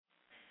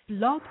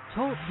Blog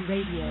Talk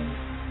Radio.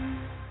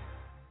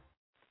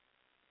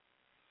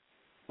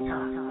 Listen,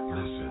 talk,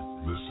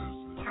 listen,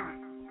 talk,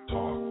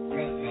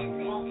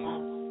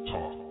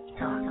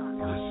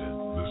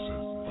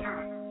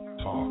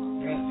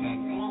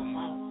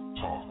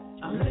 talk.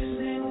 I'm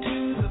listening to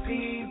the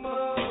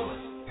people.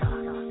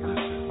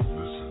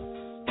 Listen.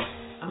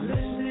 I'm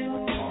listening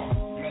to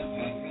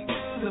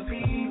the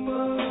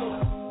people.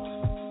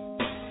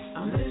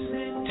 I'm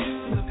listening to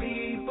the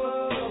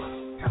people.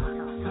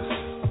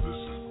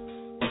 Listen.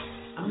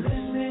 I'm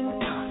listening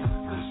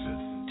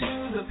to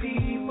the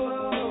people.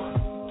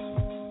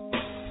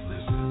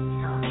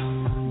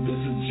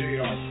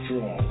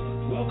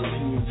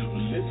 Welcoming you to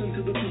Listen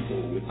to the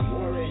People with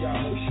Moreh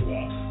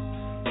Yahoshua.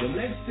 The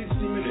next 60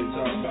 minutes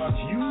are about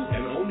you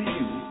and only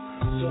you.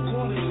 So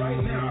call in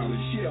right now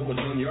and share what's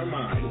on your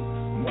mind.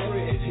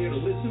 Moreh is here to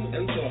listen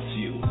and talk to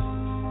you.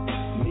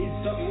 Need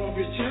something off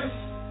your chest?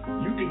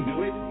 You can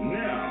do it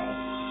now.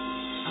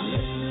 I'm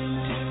listening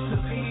to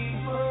the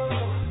people,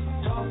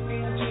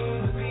 talking to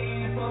the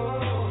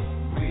people,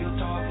 real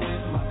talk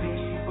with my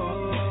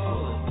people.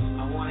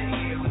 I want to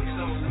hear what's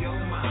on your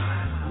mind.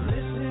 I'm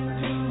listening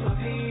to my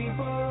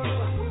people,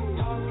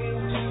 talking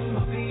to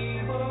my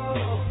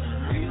people,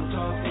 real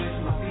talk with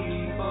my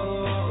people.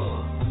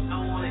 I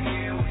want to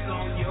hear what's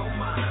on your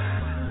mind.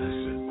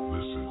 Listen,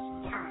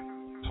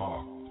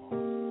 talk.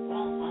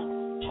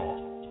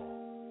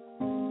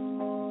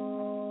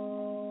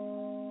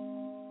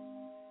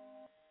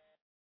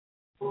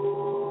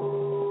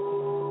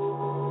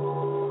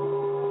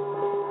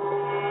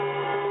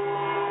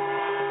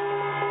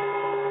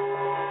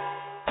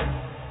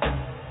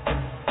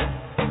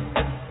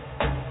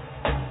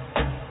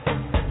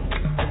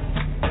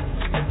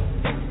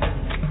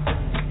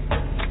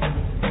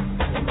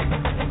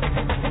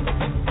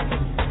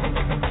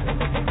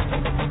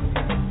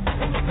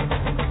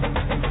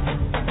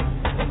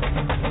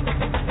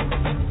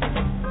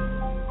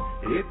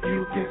 If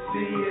you can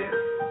see it,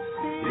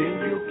 then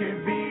you can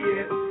be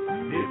it.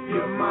 If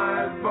your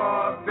mind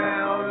falls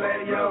down,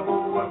 let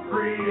Yahuwah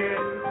free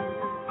it.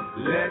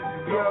 Let's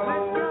go,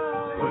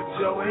 put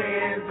your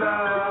hands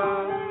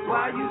up.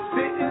 While you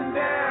sitting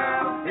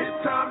down, it's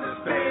time to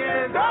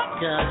stand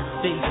up.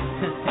 God's face.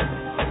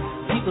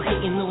 People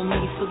hating on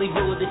me, so they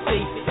roll the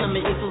face. I'm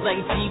an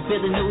Israelite G,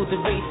 better know the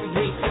race.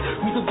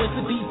 We the ones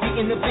to be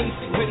beating the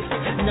basic race.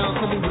 Now,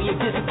 homie, we are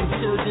disciplined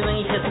children.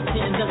 I ain't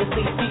hesitating, never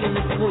say speaking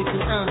this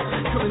poison.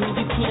 Telling me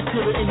you can't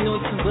feel the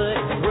anointing, but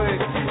word.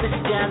 Let's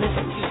die,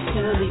 listen to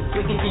surely.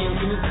 Break it down,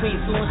 give me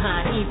praise on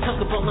high. Ain't talk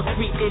about my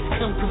free edge,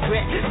 come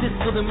correct. This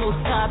for the most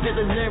high,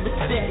 better learn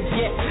respect.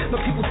 Yeah, my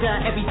people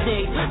die every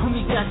day.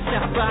 Homie got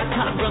shot by a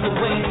cop, run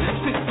away.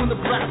 Straight from the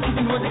block, can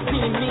you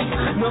understand me?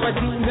 No, I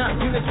do not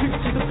bring a trip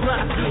to the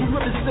block.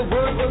 Remember the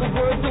word, well, the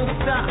word don't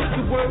stop.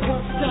 The word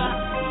won't stop.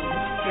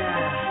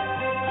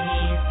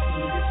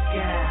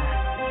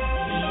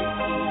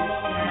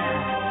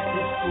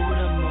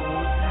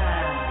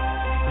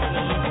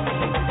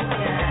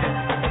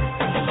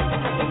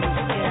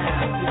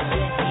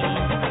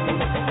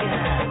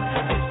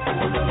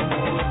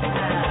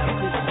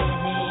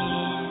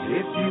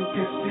 If you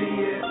can see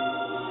it,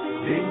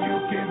 then you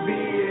can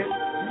be it.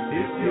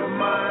 If your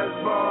mind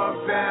falls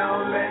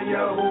down, let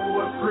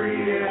Yahuwah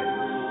free it.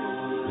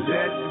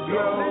 Let's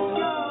go,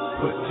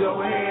 put your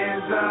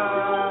hands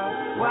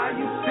up. While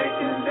you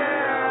sitting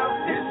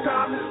down, it's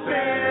time to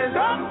stand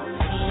up.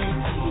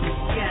 Hands to the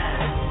sky,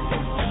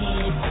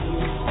 hands to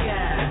the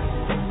sky,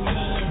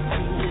 hands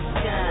to the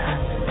sky.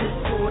 This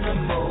for the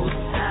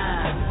most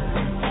high.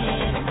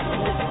 Hands to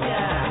the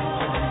sky,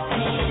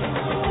 hands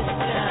to the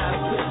sky.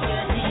 Put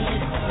your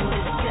hands to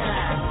the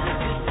sky.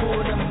 This for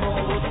the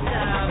most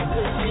high.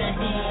 Put your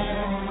hands.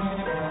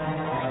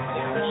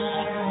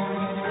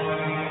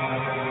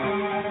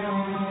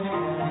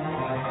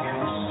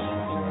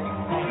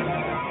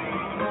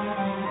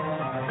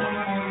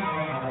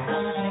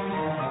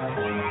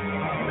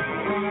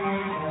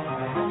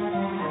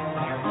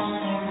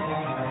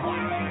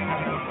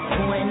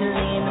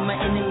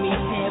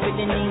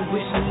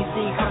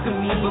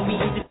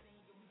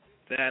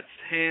 That's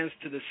Hands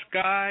to the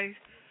Sky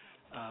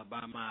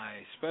by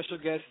my special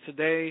guests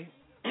today,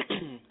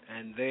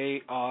 and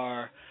they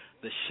are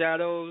the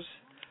SHADOZ.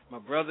 My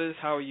brothers,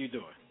 how are you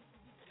doing?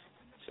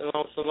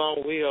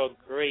 Shalom, we are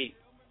great.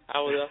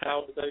 How is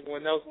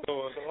everyone else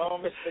doing?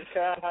 Shalom, Mr.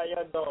 Kai, how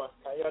y'all doing?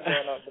 How y'all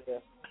doing out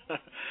there?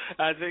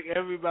 I think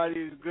everybody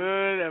is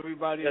good.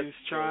 Everybody is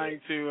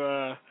trying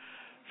to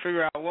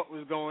figure out what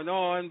was going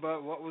on,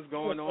 but what was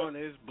going on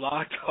is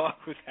Blog Talk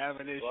was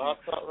having issues. Blog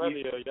Talk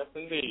Radio, yes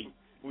indeed.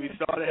 We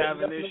started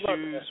having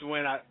issues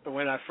when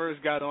I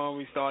first got on.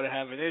 We started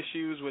having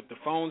issues with the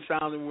phone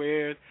sounding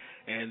weird,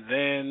 and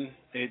then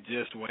it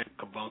just went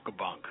kabunk.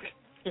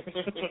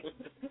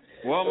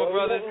 Well, my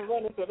brother.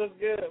 So that's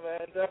good,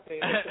 man. Definitely.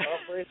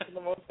 Operation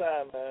the most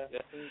time, man.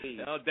 Yes indeed.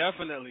 No,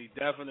 definitely.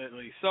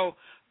 So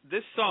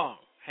this song,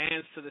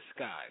 Hands to the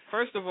Sky.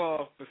 First of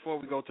all, before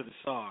we go to the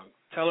song,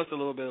 tell us a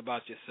little bit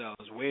about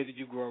yourselves. Where did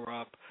you grow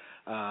up?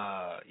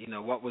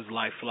 What was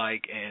life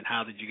like, and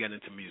how did you get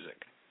into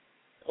music?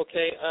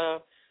 Okay.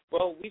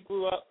 Well, we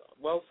grew up.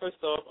 Well,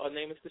 first off, our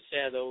name is the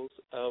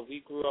SHADOZ.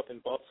 We grew up in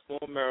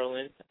Baltimore,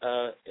 Maryland,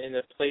 in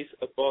a place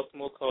of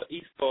Baltimore called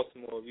East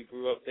Baltimore. We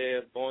grew up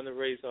there, born and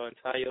raised our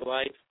entire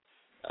life.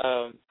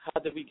 How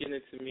did we get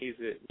into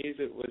music?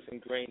 Music was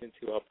ingrained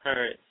into our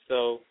parents,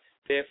 so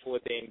therefore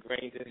they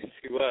ingrained it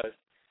into us.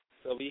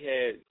 So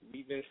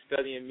we've been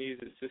studying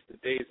music since the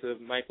days of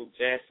Michael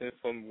Jackson,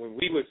 from when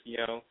we was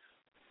young,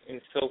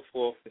 and so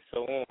forth and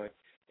so on.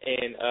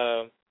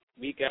 And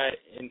we got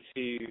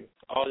into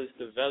artist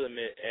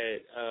development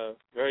at a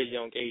very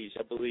young age.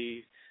 I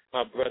believe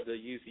my brother,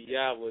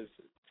 Yisrael, was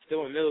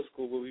still in middle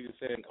school, but we was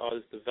in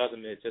artist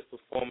development, just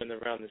performing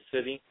around the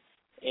city.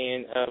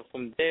 And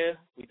from there,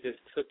 we just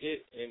took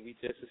it and we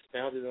just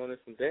expounded on it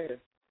from there.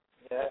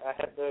 Yeah, I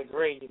have to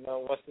agree.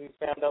 Once we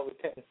found out we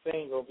couldn't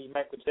sing or be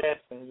Michael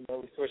Jackson,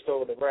 we switched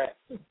over to rap.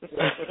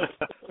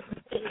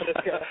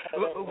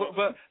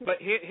 but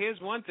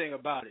here's one thing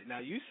about it. Now,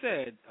 you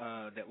said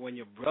that when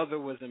your brother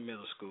was in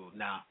middle school.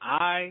 Now,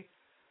 I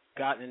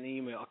got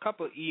a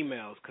couple of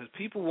emails, because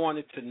people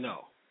wanted to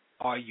know,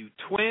 are you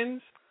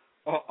twins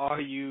or are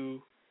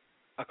you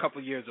a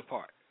couple years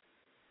apart?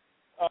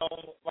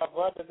 My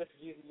brother, this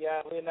is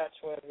Yisrael. We're not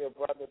twins. We're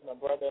brothers. My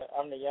brother,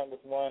 I'm the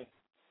youngest one.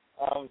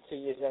 I'm 2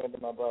 years younger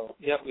than my brother.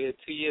 Yep, we're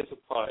 2 years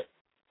apart.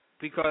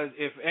 Because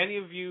if any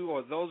of you,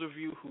 or those of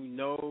you who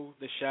know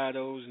the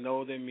SHADOZ,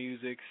 know their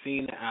music,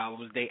 seen the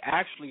albums, they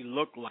actually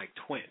look like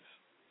twins.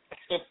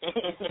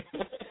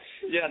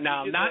 Yeah.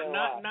 Now,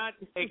 not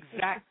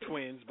exact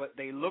twins, but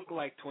they look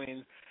like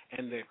twins,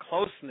 and their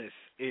closeness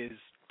is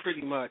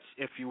pretty much,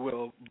 if you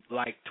will,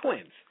 like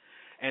twins.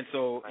 And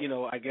so,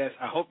 I guess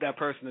I hope that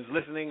person is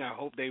listening. I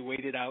hope they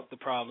waited out the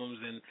problems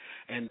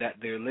and that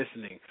they're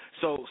listening.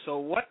 So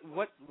what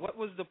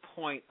was the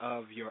point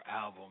of your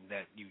album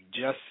that you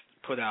just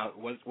put out?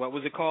 What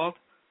was it called?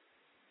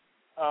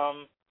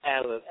 Aleph.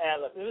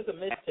 It was a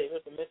mixtape.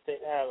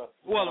 Aleph.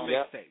 Well, a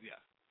mixtape, yeah.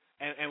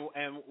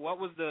 And what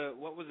was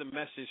the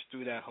message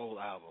through that whole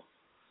album?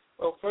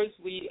 Well, first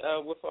we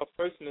with our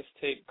first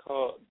mixtape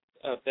called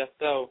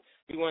Bethel,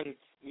 we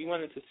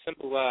wanted to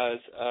symbolize,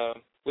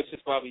 which is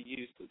why we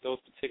used those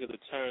particular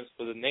terms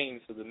for the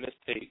names of the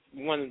mixtape.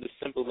 We wanted to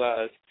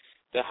symbolize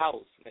the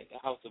house, like the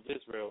house of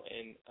Israel,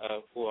 and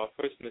for our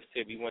first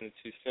mixtape, we wanted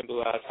to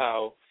symbolize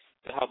how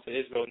the house of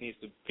Israel needs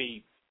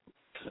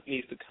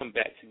to come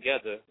back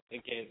together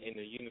again in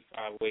a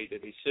unified way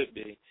that they should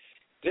be.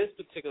 This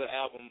particular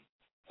album,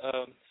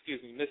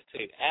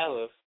 mixtape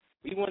Aleph,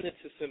 we wanted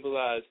to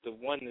symbolize the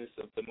oneness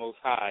of the Most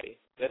High.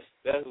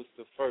 That was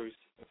the first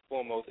and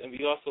foremost, and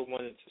we also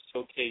wanted to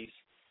showcase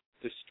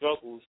the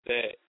struggles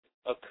that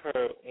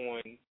occur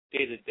on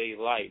day-to-day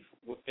life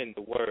within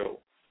the world.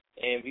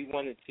 And we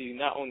wanted to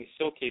not only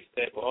showcase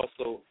that, but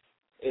also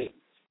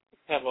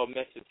have our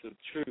message of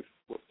truth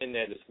within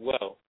that as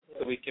well,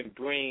 so we can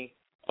bring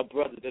a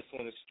brother that's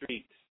on the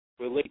streets,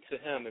 relate to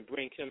him and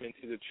bring him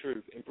into the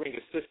truth, and bring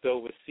a sister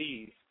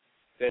overseas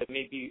that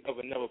may be of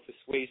another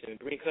persuasion and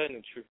bring her in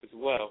the truth as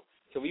well.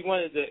 So we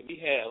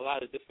had a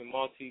lot of different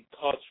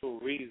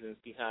multicultural reasons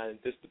behind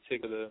this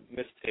particular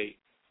mixtape.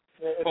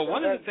 Well,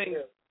 one of the things.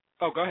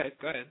 Oh, go ahead.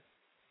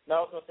 No, I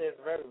was gonna say it's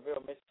a very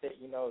real mixtape.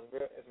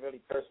 It's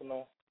really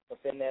personal.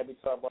 Within that, we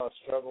talk about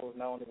struggles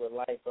not only with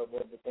life, but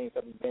with the things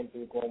that we've been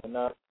through growing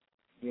up.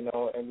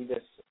 And we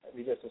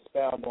just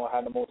expound on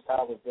how the Most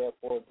High was there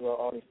for us throughout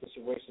all these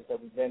situations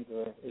that we've been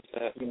through.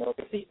 Exactly.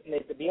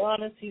 To be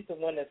honest, he's the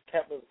one that's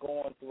kept us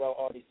going throughout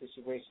all these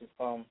situations,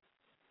 from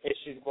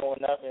issues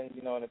growing up in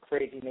in a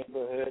crazy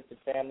neighborhood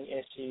to family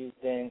issues,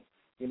 then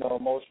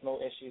emotional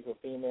issues with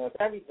females,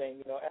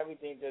 everything.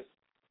 Everything just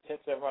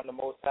centered around the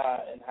Most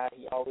High and how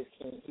he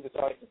was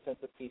always a sense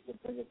of peace to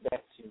bring us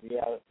back to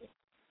reality.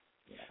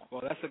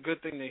 Well, that's a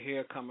good thing to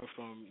hear coming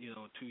from,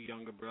 two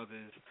younger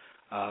brothers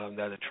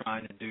that are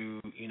trying to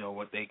do,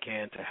 what they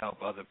can to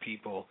help other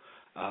people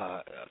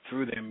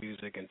through their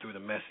music and through the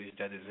message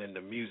that is in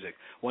the music.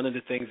 One of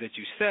the things that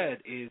you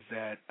said is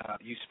that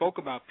you spoke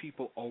about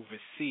people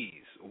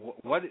overseas.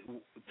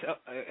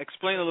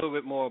 Explain a little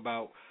bit more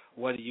about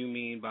what do you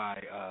mean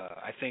by,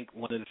 I think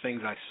one of the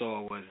things I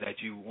saw was that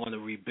you want to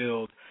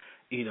rebuild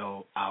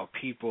our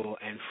people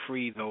and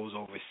free those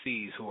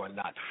overseas who are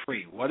not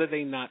free. What are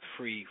they not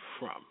free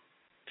from?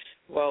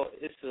 Well,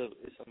 it's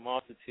a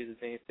multitude of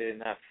things they're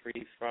not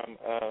free from.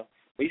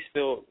 We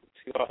still,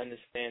 to our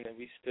understanding,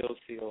 we still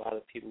see a lot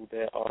of people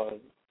that are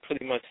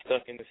pretty much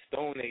stuck in the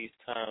Stone Age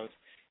times.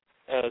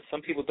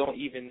 Some people don't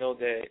even know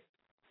that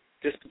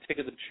this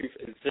particular truth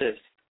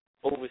exists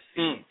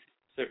overseas,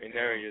 certain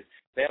areas.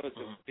 That was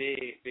a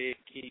big, big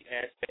key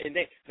aspect. And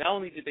not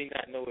only did they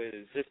not know it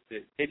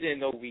existed, they didn't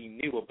know we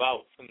knew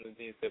about some of the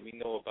things that we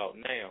know about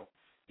now,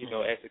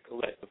 as a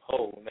collective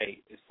whole.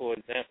 Like, for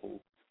example,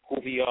 who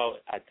we are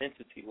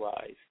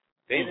identity-wise.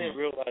 They didn't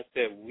realize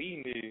that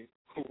we knew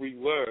who we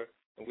were,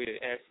 and we were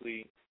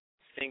actually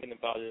singing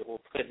about it or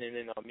putting it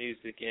in our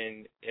music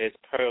and as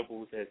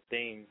parables, as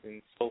themes,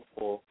 and so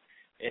forth.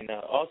 And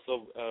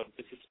also,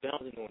 just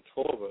expounding on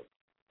Torah,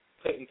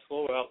 putting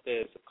Torah out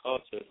there as a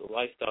culture, as a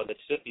lifestyle that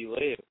should be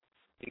lived.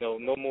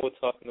 No more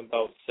talking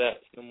about sex,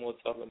 no more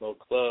talking about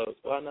clubs.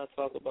 Why not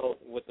talk about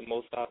what the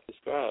Most High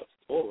prescribes?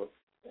 Torah.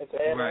 And to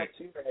add on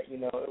to that,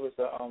 it was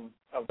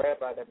a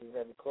rabbi that we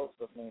very close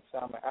with named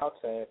Simon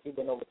Altair. He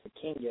went over to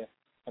Kenya,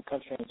 a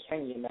country in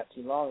Kenya, not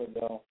too long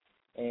ago,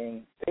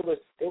 and they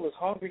was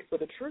hungry for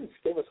the truth.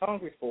 They was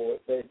hungry for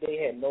it, but they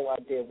had no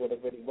idea what it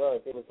really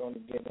was. They was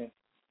only given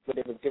what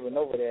they was given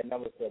over there, and that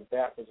was the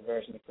Baptist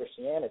version of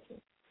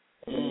Christianity.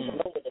 And when they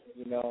went over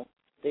there,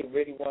 they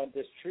really wanted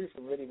this truth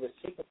and really was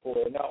seeking for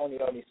it. Not only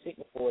are they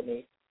seeking for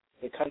it,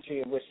 the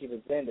country in which he was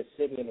in, the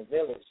city and the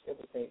village, it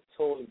was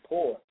totally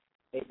poor.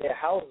 Their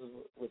houses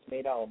was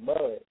made out of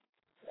mud.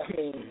 I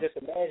mean, just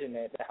imagine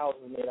that. The house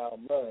was made out of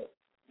mud.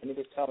 And he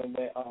was telling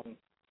me when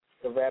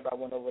the rabbi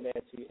went over there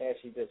to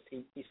actually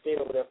he stayed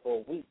over there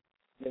for a week.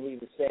 And then when he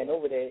was staying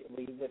over there,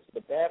 when he went to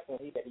the bathroom,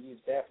 he had to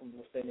use the bathroom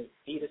within his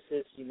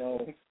fetuses,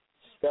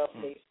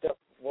 stuff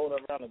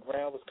rolling around the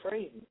ground was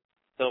crazy.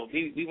 So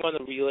we want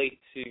to relate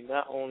to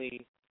not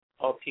only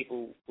our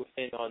people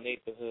within our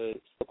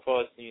neighborhoods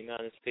across the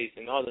United States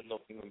and all of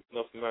North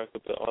America,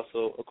 but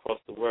also across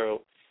the world.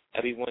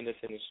 Everyone that's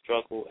in a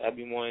struggle,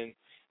 everyone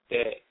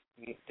that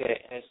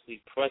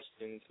actually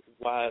questions,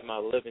 why am I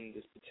living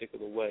this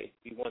particular way?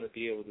 We want to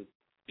be able to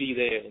be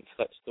there and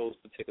touch those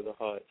particular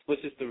hearts,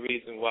 which is the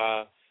reason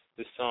why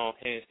the song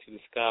Hands to the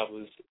Sky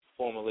was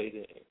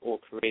formulated or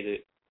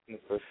created in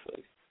the first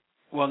place.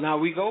 Well, now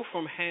we go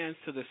from Hands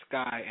to the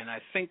Sky, and I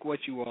think what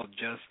you all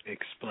just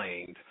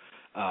explained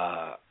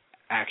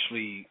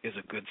actually is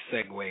a good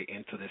segue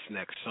into this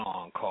next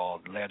song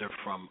called Letter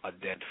from a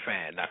Dead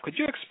Fan. Now, could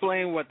you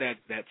explain what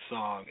that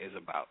song is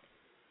about?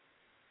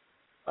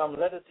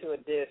 Letter to a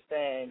Dead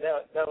Fan,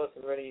 that was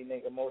a really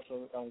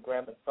emotional,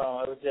 grabbing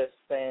song. It was just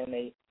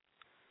saying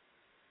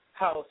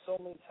how so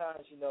many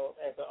times,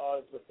 as an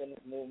artist within this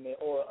movement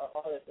or an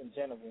artist in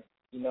general,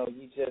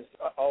 you just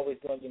are always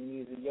doing your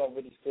music. You don't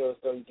really feel as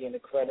though you're getting the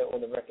credit or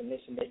the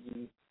recognition that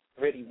you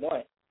really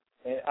want.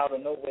 And out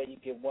of nowhere, you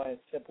get one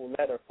simple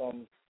letter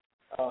from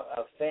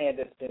a fan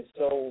that's been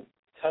so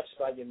touched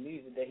by your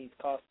music that he's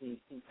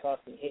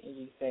constantly hitting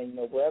you, saying,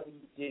 wherever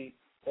you do,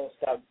 don't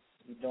stop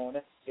doing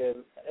it. It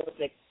was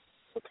like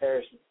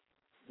encouragement,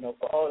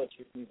 for all the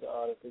true music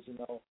artists.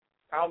 Because,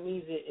 our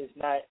music is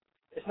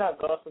not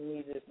gospel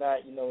music. It's not,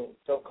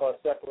 so-called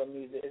secular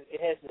music.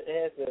 It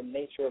has a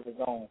nature of its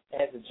own.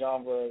 It has a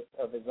genre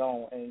of its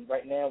own. And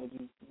right now,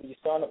 when you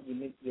start up your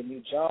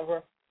new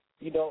genre,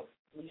 when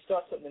you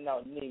start something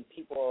out new,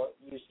 people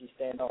usually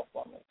stand off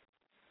from it.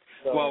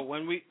 So, well,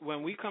 when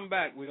we come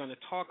back, we're going to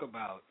talk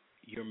about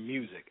your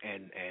music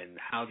and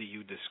how do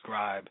you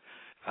describe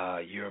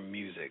your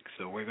music.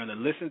 So we're going to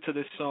listen to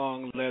this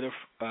song, Letter.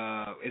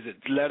 Is it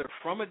Letter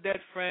from a Dead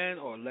Friend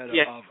or Letter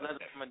of a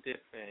Letter from a Dead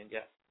Friend,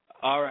 yes.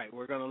 All right,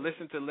 we're going to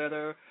listen to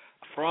Letter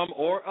from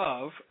or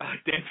of a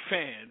Dead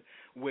Fan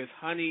with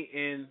Honey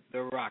in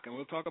the Rock. And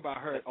we'll talk about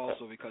her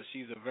also because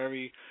she's a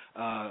very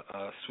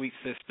sweet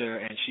sister,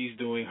 and she's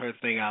doing her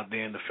thing out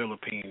there in the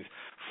Philippines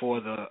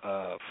for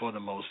the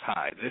Most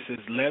High. This is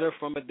Letter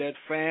from a Dead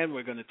Fan.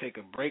 We're going to take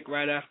a break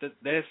right after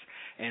this,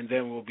 and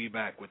then we'll be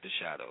back with the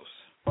Shadows.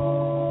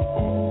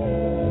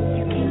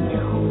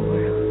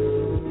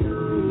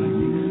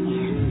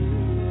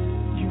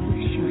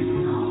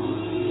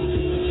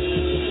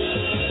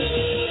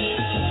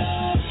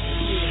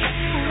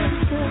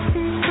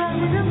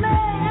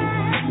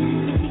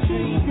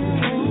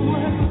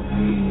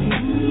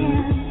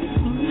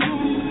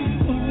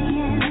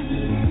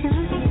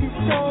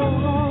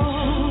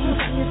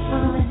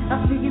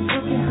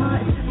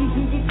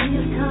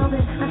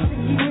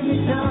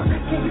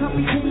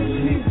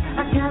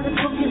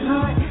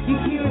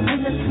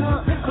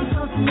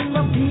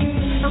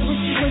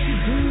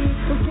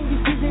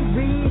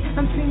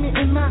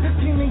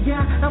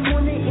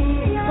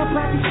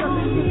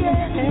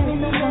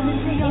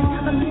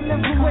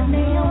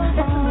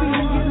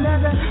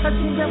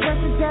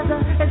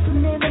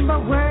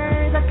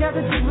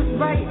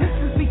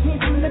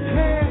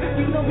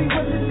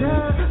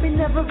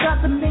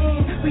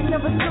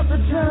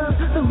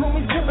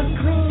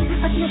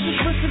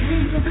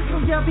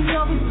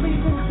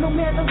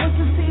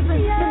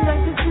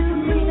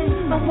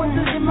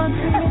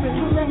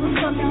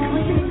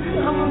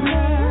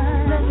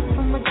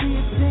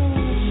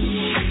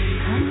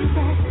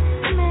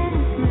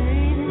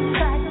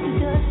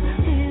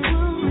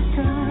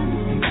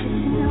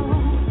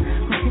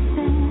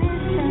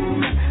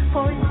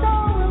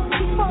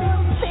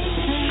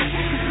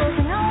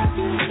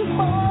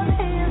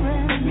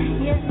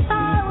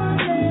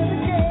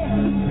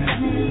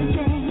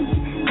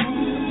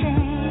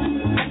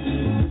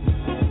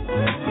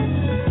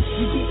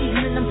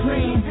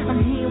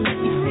 I'm here with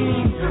you,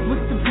 fan.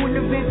 What's the point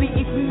of every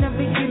if you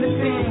never get a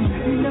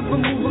fan?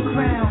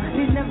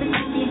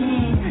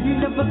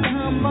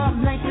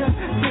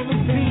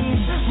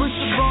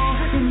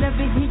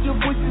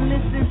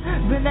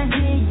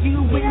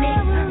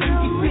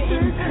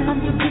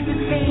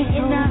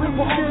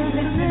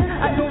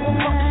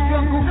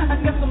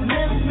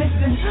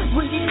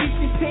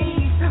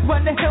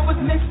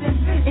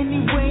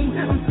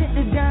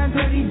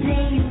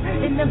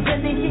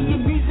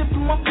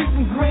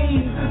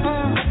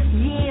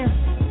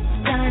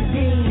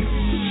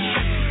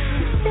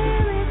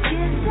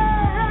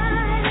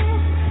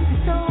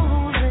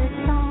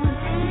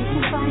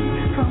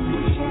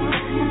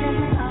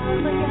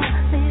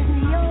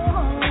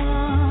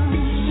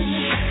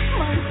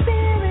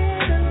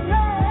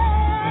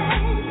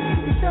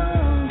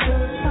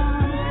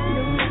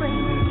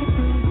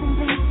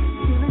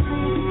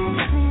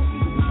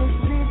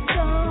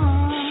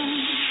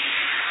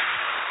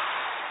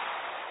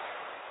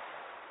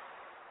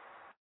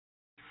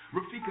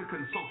 Rafika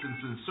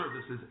Consultants and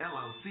Services,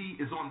 LLC,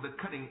 is on the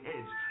cutting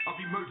edge of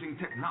emerging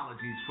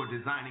technologies for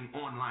designing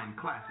online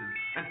classes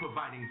and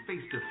providing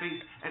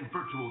face-to-face and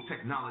virtual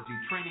technology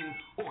training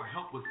or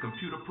help with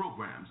computer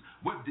programs,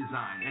 web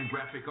design, and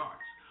graphic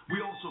arts.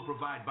 We also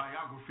provide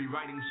biography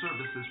writing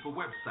services for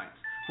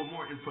websites. For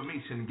more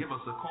information, give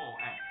us a call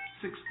at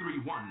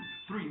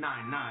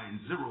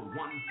 631-399-0149.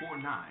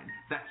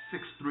 That's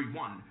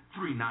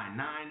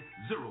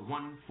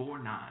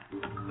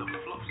 631-399-0149. The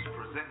Fluffs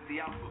present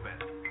The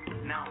Alphabet,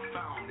 now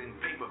found in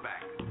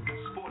paperback,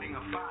 sporting a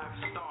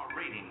 5-star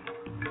rating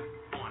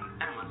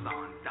on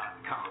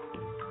Amazon.com.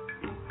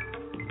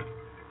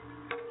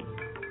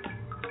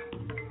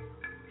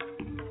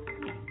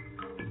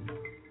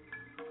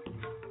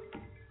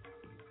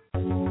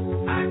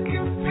 I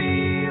can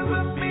feel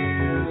the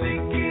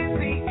music in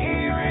the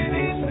air and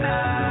it's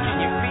not. Can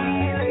you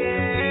feel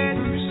it?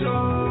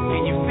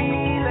 Can you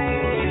feel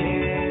it?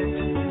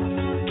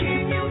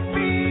 Can you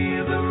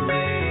feel the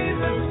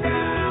rhythm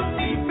down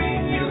deep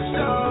in your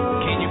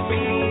soul? Can you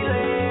feel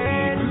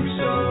it?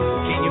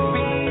 Can you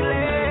feel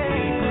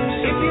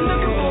it? If you're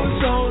looking for a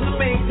song to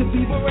make the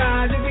people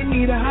rise, if you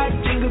need a hot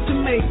jingle to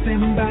make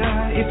them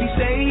buy, if you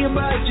say your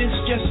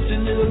budget's just a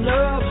little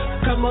love,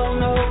 come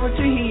on over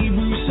to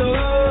Hebrew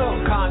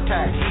Soul.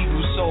 Contact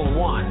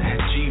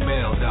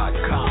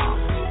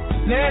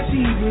HebrewSoul1@gmail.com. That's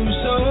Hebrew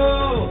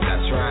Soul.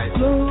 That's right.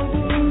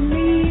 Global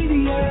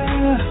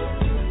Media.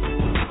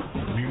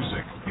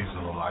 Music is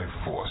a life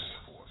force.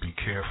 Be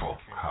careful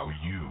how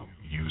you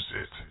use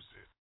it.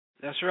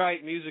 That's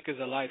right. Music is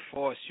a life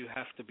force. You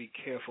have to be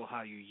careful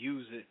how you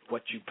use it,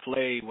 what you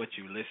play, what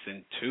you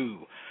listen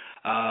to.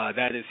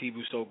 That is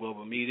Hebrew Soul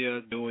Global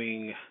Media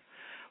doing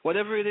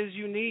whatever it is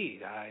you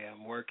need. I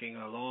am working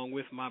along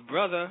with my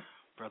brother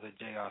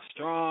J.R.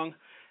 Strong,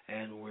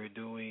 and we're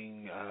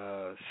doing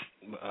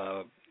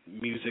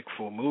music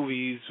for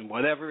movies,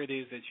 whatever it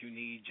is that you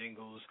need,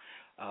 jingles,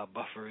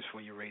 buffers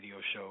for your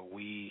radio show.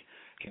 We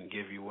can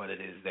give you what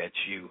it is that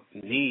you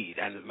need.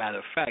 And as a matter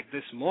of fact,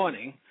 this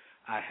morning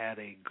I had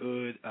a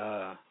good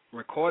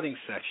recording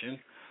session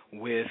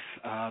with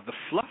the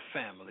Fluff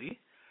family.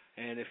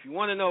 And if you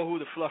want to know who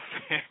the Fluff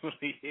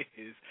family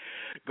is,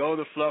 go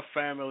to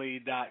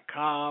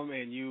flufffamily.com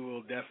and you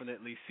will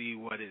definitely see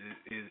what it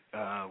is,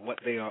 what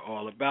they are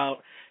all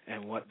about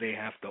and what they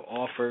have to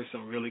offer.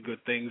 Some really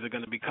good things are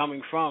going to be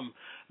coming from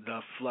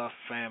the Fluff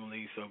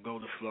family. So go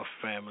to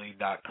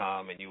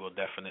flufffamily.com and you will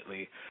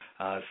definitely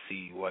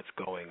see what's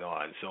going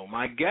on. So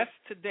my guests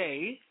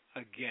today,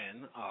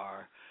 again,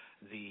 are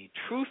the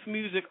Truth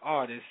Music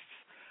artists,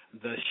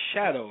 the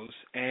SHADOZ,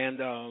 and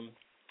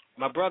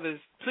my brothers,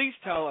 please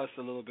tell us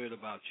a little bit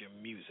about your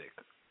music.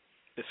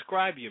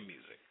 Describe your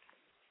music.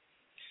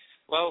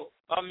 Well,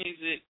 our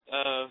music,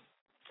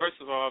 first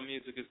of all, our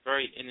music is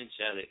very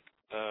energetic.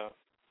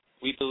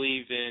 We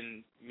believe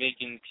in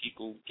making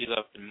people get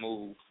up and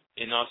move,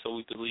 and also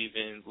we believe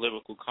in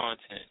lyrical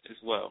content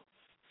as well.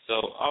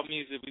 So our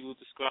music, we will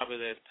describe it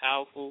as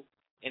powerful,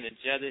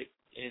 energetic,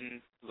 and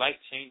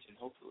life-changing,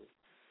 hopefully.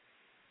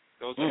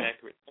 Those are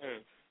accurate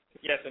terms.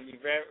 Yes, and we're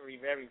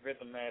very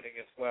rhythmatic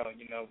as well.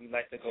 You know, we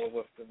like to go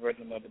with the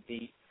rhythm of the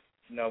beat.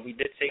 You know, we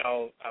did take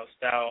our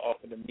style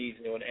off of the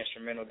music or the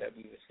instrumental that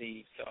we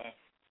received. So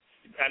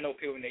I know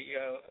people,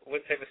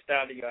 what type of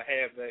style do y'all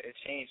have, but it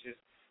changes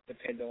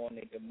depending on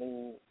the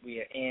mood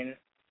we are in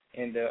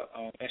and the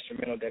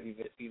instrumental that we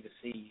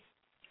receive.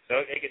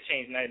 So it could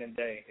change night and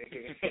day.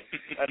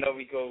 I know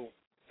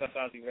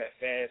sometimes we rap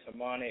fast,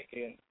 harmonic,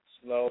 and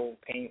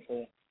slow,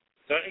 painful.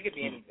 So it could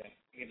be anything.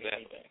 It could be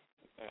anything.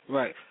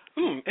 Right.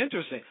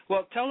 Interesting.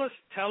 Well, tell us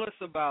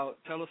about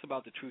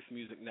the Truth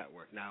Music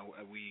Network. Now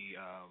we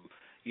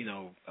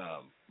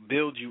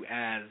build you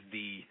as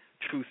the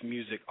Truth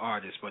Music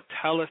artist, but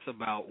tell us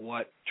about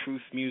what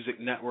Truth Music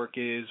Network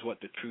is, what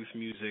the Truth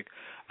Music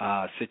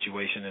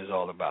situation is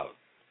all about.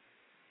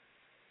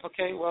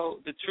 Okay. Well,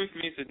 the Truth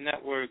Music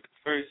Network,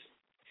 first,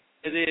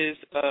 it is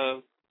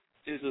a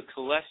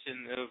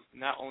collection of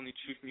not only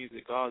Truth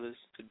Music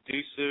artists,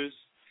 producers,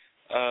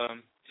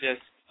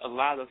 just a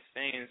lot of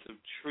fans of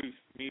truth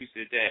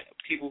music, that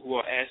people who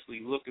are actually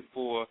looking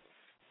for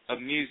a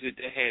music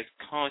that has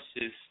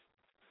conscious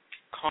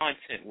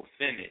content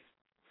within it.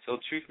 So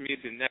Truth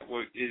Music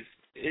Network is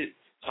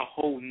a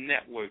whole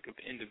network of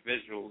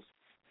individuals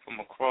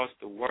from across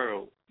the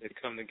world that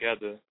come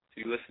together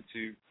to listen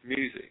to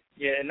music.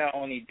 Yeah, it not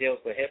only deals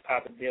with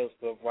hip-hop, it deals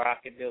with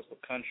rock, it deals with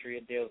country,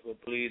 it deals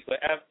with blues.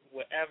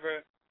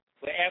 Wherever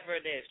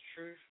there's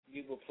truth,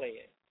 you will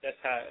play it.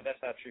 That's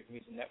how Truth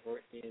Music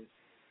Network is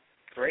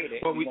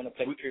created. Well, we want to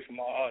play truth from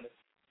all artists.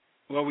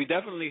 Well, we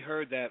definitely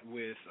heard that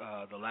with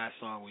the last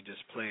song we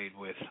just played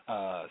with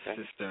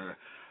Sister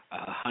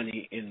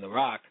Honey in the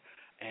Rock,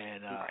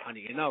 and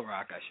Honey in the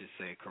Rock, I should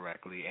say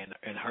correctly, and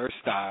her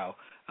style.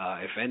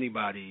 If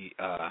anybody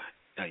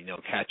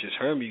catches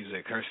her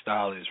music, her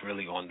style is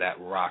really on that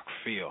rock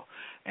feel,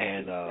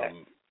 and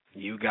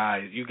You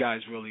guys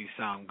really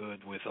sound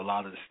good with a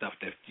lot of the stuff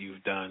that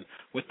you've done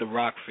with the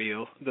rock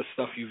feel, the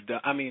stuff you've done.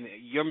 I mean,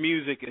 your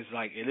music is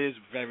it is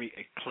very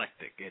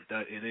eclectic. It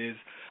is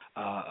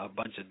a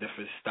bunch of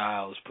different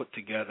styles put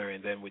together,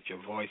 and then with your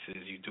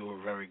voices, you do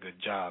a very good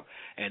job.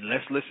 And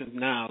let's listen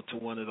now to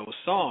one of those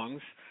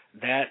songs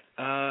that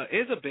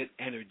is a bit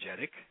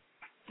energetic.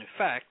 In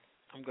fact,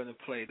 I'm going to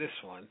play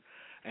this one,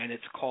 and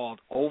it's called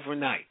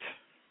Overnight.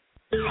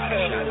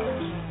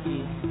 SHADOZ.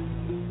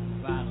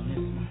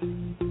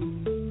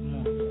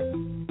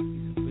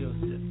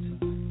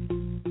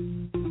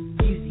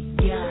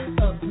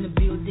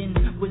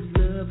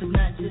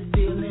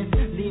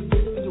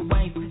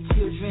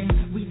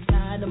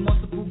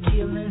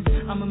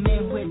 I'm a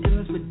man who had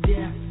dealings with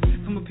death,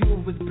 from a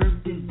people with birth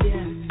and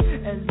death.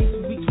 At least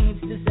when we came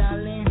to this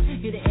island,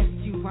 here to ask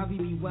you why we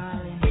be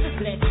wildin'.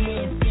 Black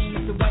hand saying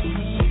it's the right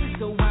hand,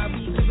 so why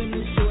we giving the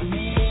short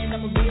hand?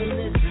 I'm a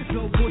realist,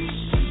 no bush.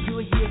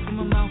 You'll hear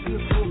from my mouth, you'll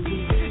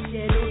focus.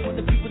 Shadows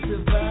want the people to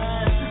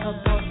survive,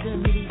 about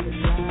the media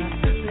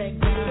live. Black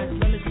guys,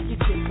 wanna get your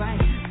shit right.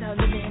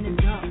 Start living in the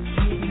dark,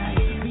 midnight.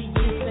 We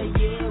just say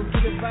yeah,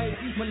 get it right.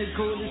 Wanna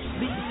go to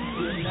sleep,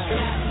 good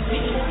night.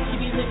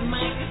 Give me the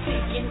mic,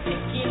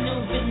 taking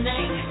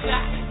overnight.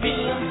 Drop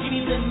down, give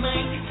me the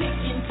mic,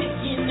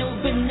 taking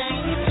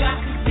overnight.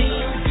 Drop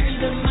down, give me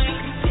the mic,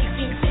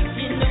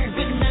 taking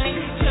overnight.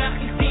 Drop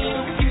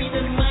down, give me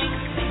the mic,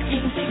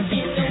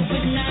 taking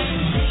overnight.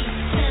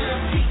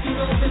 Time, taking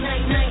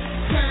overnight, night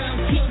time.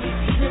 Can you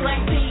see the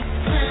light?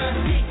 Time,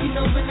 taking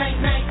overnight,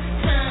 night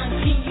time.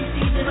 Can you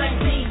see the light?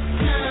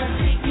 Time,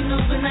 taking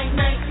overnight,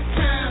 night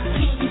time.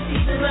 Can you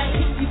see the light?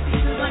 Can you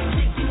see the light?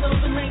 Taking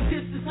overnight.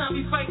 This is how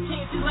we fight.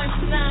 Can't you like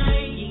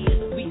tonight?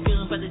 Yeah, we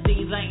done by the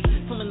daylight.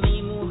 From a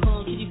lane move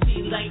home, can you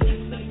see light? Six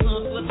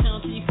songs to a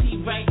town, can you see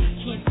right?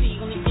 Can't see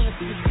on the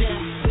answer is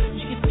death.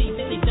 You can see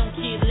that they don't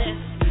care less.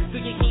 Throw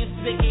your hands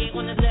to the air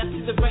on the left,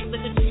 to the right, let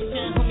the truth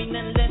down, homie,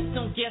 none less.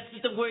 Don't guess,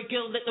 let the word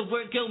go, let the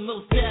word go,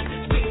 most death.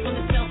 Straight from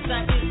the south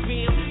side,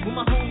 Israel. With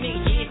my homie,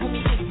 yeah,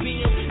 homie, it's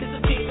real. It's a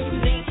big too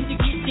late, can you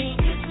get down?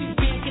 Too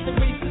big, get the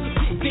race to the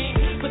shit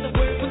bang. But the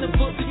word from the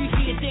book, do you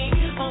hear that?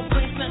 On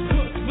place, not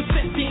crooks,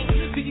 respecting.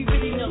 Do you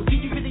really know? Do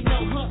you really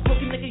know? Huh?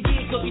 Broken like a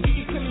year ago, you do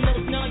you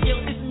criminals? No,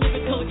 yo, this is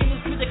miracle, it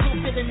is critical,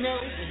 better know.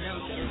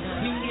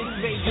 We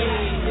Israel,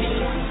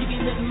 yeah, give me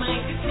the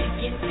mic,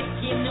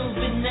 taking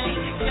overnight.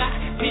 Drop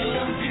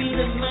down, give me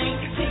the mic,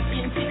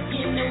 taking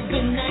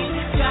overnight.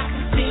 Drop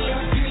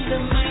down, give me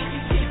the mic,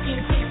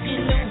 taking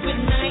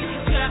overnight.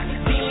 Drop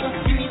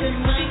down, give me the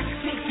mic,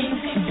 taking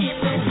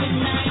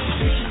overnight.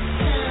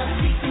 Time,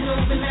 taking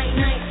overnight,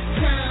 night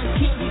time.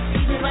 Can you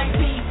see the light?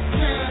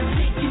 Time,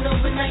 taking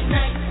overnight,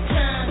 night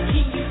time.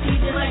 Can you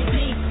see the light?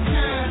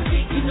 Time,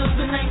 taking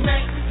overnight,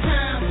 night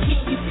time.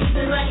 Can you see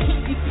the light?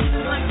 Can you see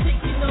the light?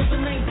 Taking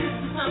overnight. This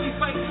is how we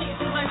fight. Change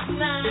the life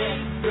tonight.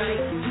 Right,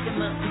 pick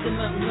 'em up,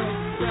 north,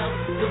 south.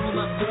 Throw 'em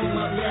up,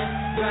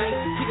 left, right.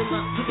 Pick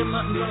 'em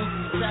up, north,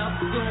 south.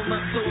 Throw 'em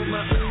up.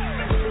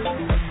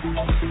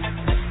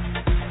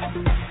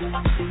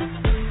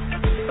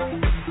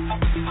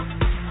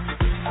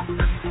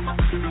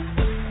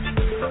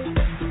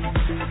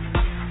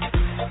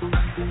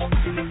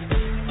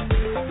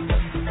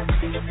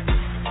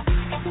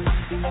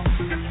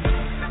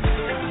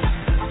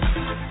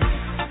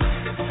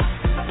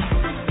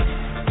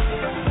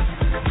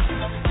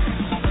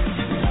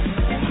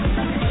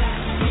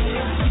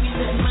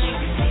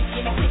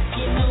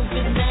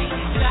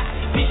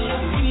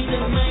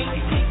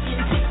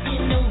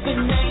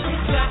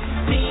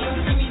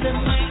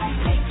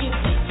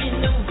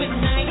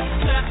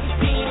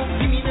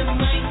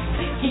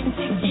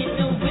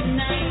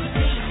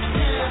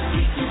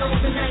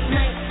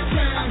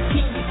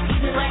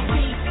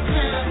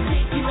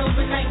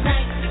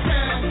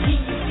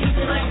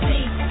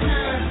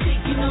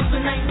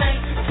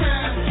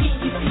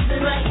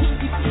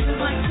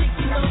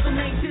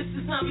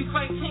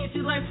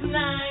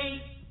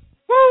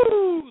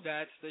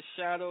 That's the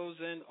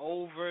SHADOZ and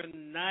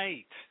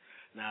Overnight.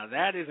 Now,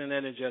 that is an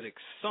energetic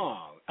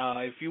song.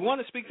 If you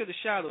want to speak to the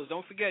SHADOZ,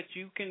 don't forget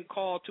you can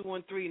call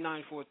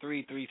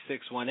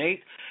 213-943-3618.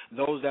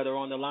 Those that are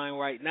on the line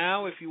right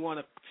now, if you want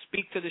to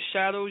speak to the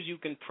SHADOZ, you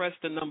can press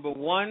the number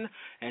 1,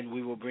 and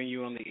we will bring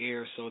you on the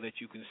air so that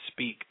you can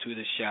speak to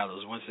the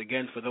SHADOZ. Once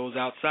again, for those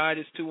outside,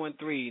 it's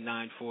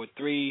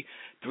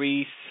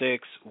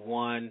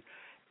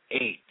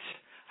 213-943-3618.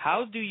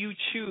 How do you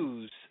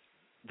choose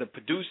the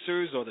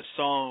producers or the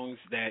songs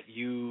that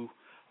you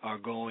are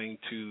going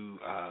to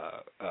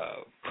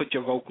put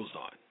your vocals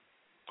on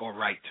or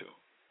write to?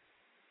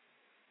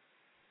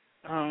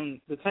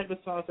 The type of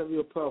songs that we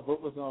will put our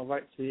vocals on,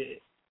 write to,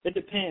 it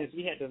depends.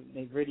 We got to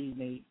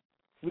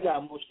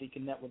emotionally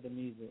connect with the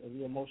music. If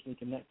we emotionally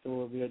connect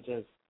to it,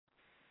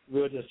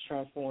 we'll just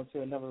transform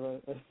to another,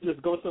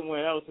 just go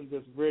somewhere else and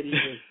just really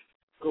just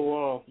go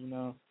off, you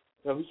know.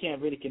 But we can't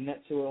really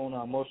connect to it on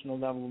an emotional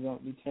level.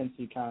 We tend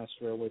to kind of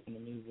stray away from the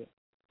music.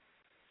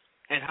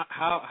 And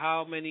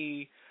how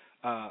many?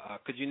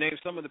 Could you name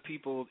some of the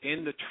people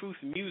in the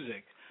truth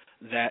music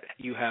that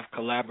you have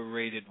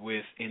collaborated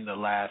with in the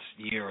last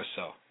year or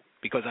so?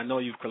 Because I know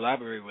you've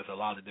collaborated with a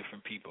lot of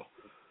different people.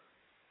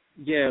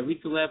 Yeah, we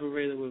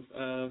collaborated with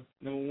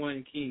number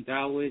one, King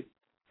Dawood,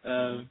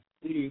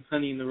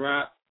 Honey in the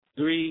Rock,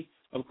 3,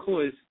 of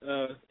course,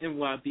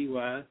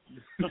 MYBY,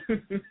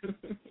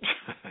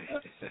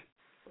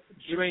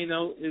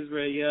 Drano,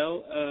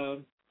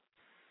 Yisrael,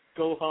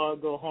 Go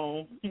Hard, Go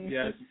Home.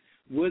 Yes.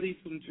 Woody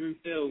from Drew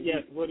Hill.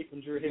 Yes, Woody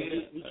from Drew Hill.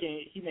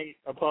 He made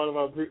a part of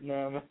our group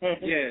now, man.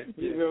 Yeah.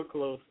 We're real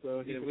close.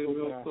 So yeah, we're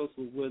real close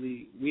with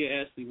Woody.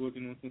 We're actually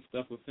working on some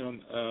stuff with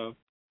him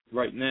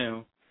right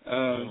now.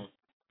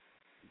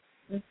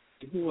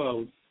 Who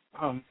else?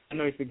 I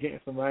know you're forgetting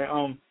somebody.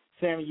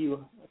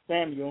 Samuel.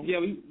 Yeah,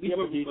 we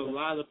work with a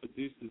lot of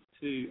producers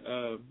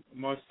too.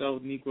 Marcel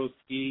Negro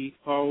Ski,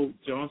 Paul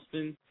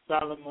Johnston,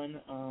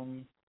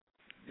 Solomon.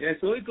 Yeah,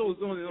 so it goes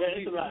on and on.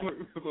 It's a lot.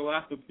 With a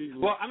lot of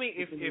people. Well, I mean,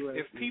 if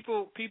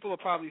people are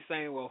probably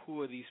saying, well, who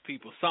are these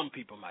people? Some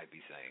people might be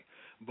saying,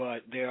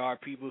 but there are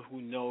people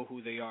who know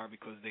who they are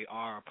because they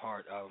are a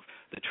part of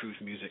the Truth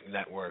Music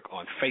Network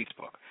on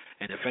Facebook.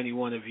 And if any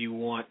one of you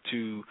want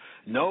to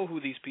know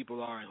who these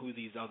people are and who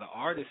these other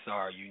artists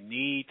are, you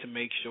need to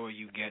make sure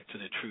you get to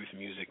the Truth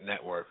Music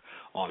Network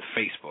on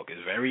Facebook.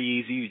 It's very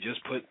easy. You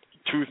just put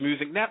Truth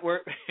Music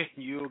Network, and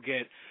you'll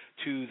get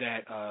to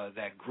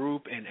that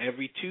group. And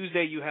every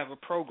Tuesday you have a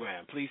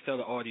program. Please tell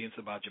the audience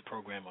about your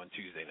program on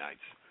Tuesday nights.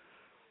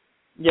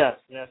 Yes.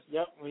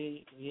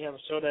 We have a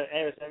show that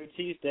airs every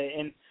Tuesday.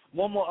 And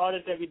one more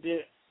artist that we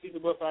did, we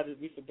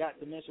forgot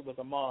to mention, was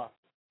Amar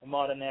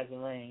the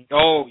Nazarene.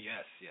 Oh,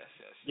 yes.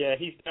 Yeah,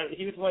 he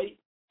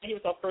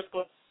was our first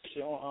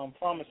collaboration on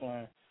Promise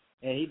Land,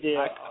 and he did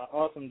an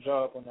awesome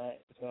job on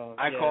that. So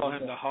I call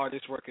him the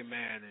hardest working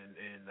man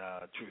in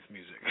Truth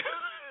Music.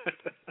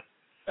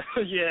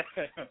 Yeah.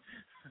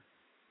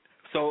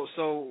 So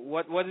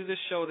what is this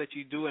show that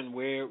you do, and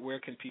where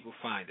can people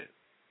find it?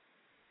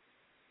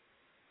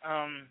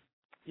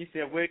 You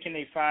said where can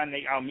they find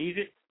our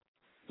music?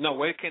 No,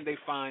 where can they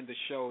find the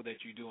show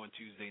that you do on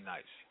Tuesday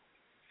nights?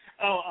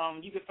 Oh,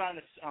 you can find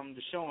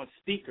the show on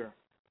Speaker.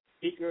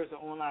 Speaker is an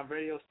online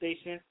radio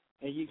station,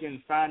 and you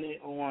can find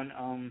it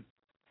on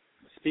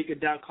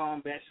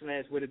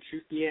speaker.com/Where the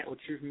Truth Be At or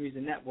Truth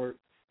Music Network,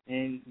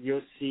 and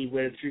you'll see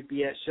Where the Truth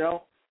Be At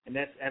show, and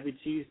that's every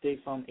Tuesday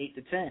from 8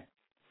 to 10.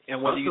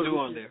 And what do you do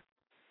on there?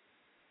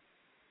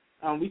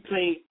 We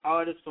play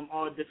artists from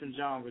all different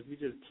genres. We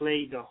just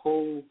play the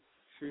whole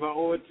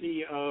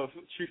variety of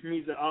truth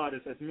music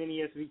artists, as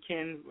many as we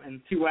can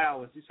in 2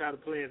 hours. We try to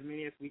play as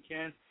many as we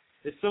can.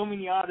 There's so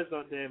many artists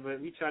out there, but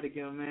we try to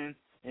get them in,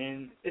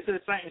 and it's an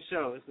exciting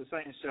show.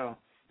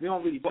 We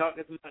don't really talk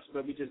as much,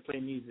 but we just play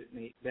music,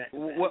 Nate.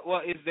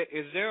 Well,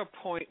 is there a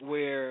point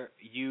where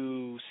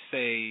you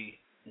say,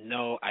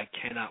 no, I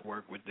cannot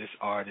work with this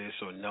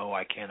artist, or no,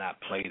 I cannot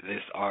play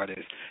this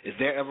artist? Is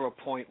there ever a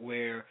point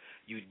where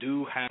you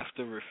do have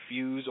to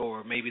refuse,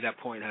 or maybe that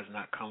point has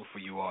not come for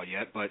you all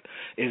yet, but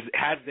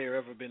has there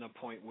ever been a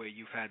point where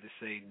you've had to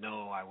say,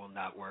 no, I will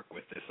not work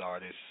with this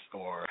artist,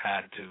 or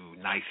had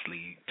to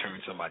nicely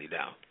turn somebody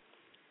down?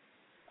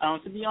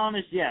 To be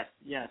honest, yes.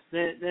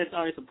 There's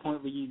always a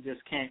point where you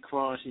just can't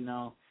cross,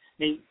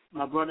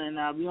 My brother and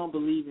I, we don't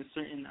believe in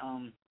certain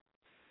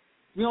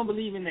we don't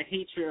believe in the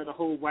hatred of the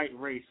whole white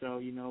race. So,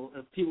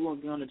 if people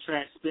won't be on the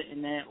track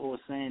spitting that or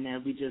saying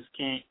that, we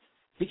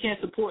can't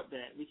support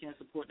that. We can't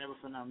support that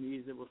within our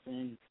music,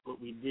 within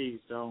what we do.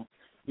 So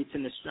we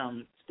tend to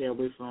stay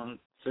away from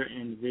certain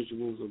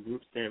individuals or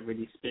groups that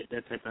really spit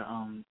that type of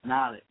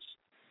knowledge.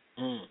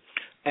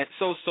 And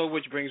so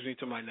which brings me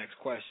to my next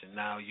question.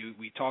 Now,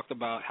 we talked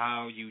about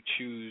how you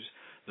choose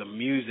the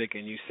music,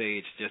 and you say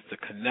it's just a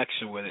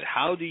connection with it.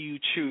 How do you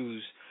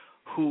choose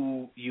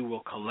who you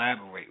will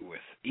collaborate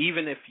with,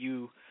 even if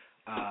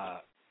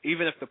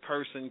the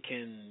person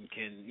can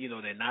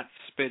they're not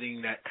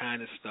spitting that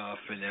kind of stuff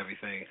and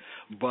everything,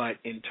 but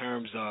in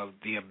terms of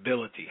the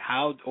ability,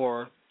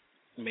 or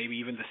maybe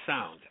even the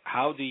sound,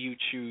 how do you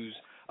choose,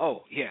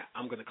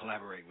 I'm going to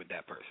collaborate with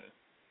that person?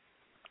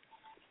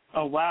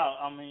 Oh, wow.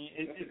 I mean,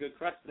 that's a good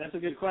question. That's a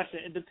good question.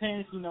 It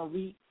depends.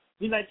 We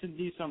like to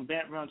do some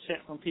background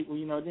checks on people.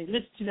 They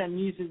listen to that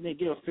music, they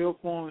get a feel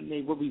for them,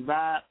 what we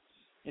vibe.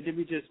 And then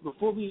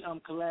before we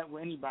collab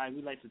with anybody,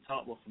 we like to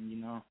talk with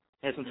them,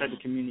 have some type of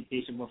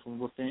communication with them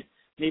within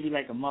maybe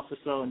like a month or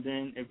so, and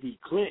then if we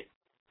click,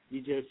 we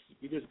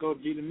just go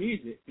do the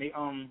music. They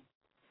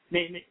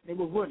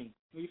were Woody.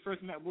 When we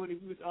first met Woody,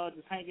 we was all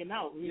just hanging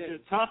out. We were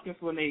just talking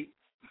for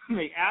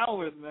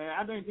hours, man.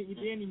 I don't think we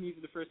did any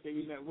music the first day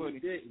we met Woody.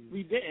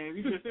 We didn't.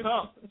 We just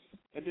talked.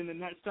 And then the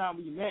next time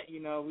we met, we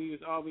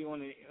was always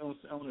on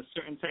a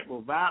certain type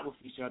of vibe with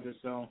each other,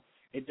 so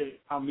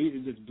our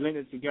music just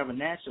blended together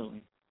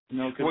naturally.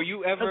 Were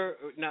you ever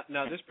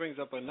now this brings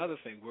up another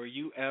thing. Were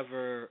you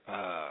ever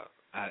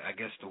I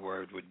guess the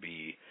word would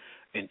be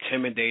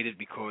intimidated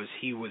because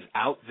he was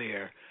out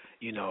there,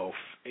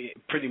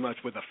 pretty much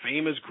with a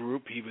famous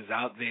group. He was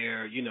out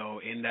there,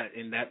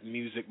 in that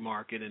music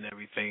market and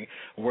everything.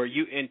 Were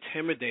you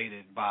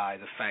intimidated by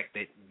the fact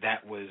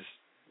that was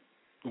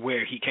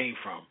where he came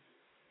from?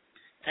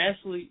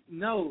 Actually,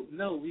 no,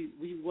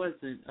 we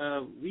wasn't.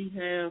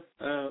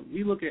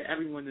 We look at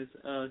everyone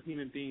as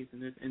human beings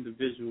and as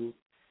individuals.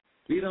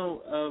 We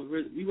don't.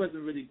 We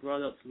wasn't really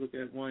brought up to look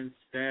at one's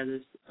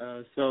status.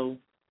 So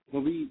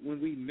when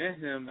we met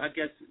him, I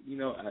guess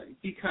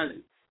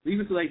we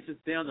was like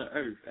just down to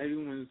earth.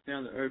 Everyone was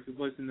down to earth. It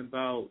wasn't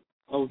about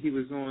he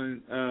was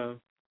on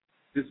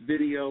this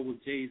video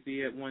with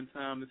Jay-Z at one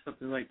time or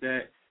something like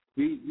that.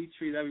 We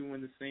treat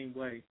everyone the same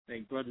way,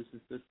 like brothers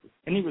and sisters.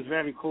 And he was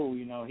very cool,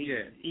 He's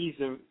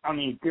a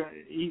funny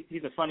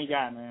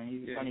guy, man.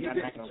 He's a funny guy.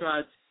 He didn't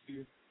try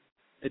to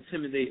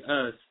intimidate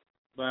us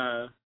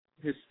by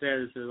his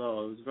status at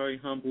all. It was very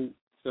humble,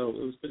 so it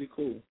was pretty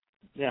cool.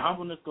 Yeah,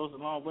 humbleness goes a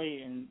long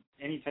way in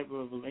any type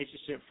of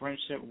relationship,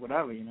 friendship,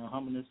 whatever.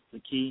 Humbleness is the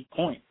key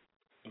point.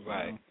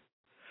 Right.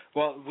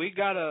 Well, we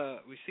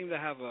seem to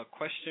have a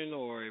question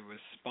or a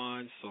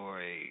response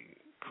or a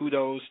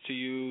kudos to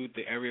you.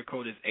 The area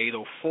code is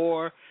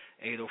 804.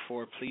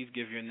 804, please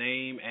give your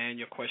name and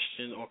your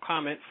question or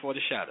comment for the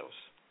SHADOZ.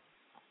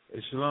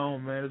 Hey,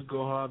 Shalom, man. Let's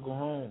go hard, go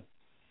home.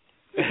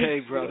 Hey,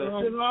 brother.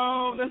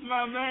 Shalom, that's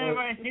my man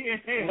right here.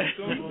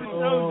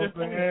 Shalom,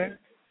 man.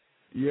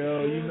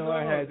 Yo,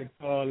 I had to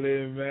call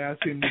in, man. I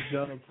seen the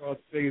jump across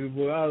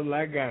Facebook. I was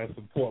like, I gotta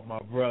support my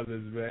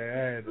brothers,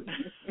 man.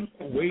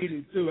 I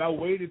waited too. I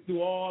waited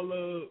through all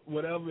of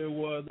whatever it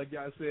was. Like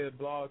y'all said,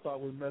 Blog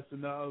Talk was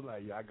messing up. I was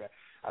like,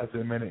 I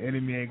said, man, the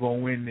enemy ain't gonna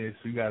win this.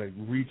 We gotta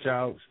reach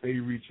out, stay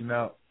reaching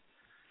out.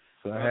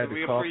 So I had to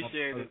we call.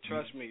 Appreciate it.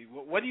 Trust me.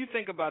 What do you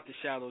think about the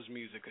SHADOZ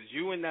music? Because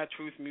you and that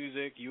Truth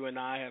Music, you and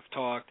I have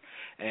talked,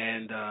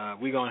 and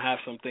we're going to have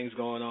some things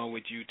going on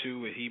with you,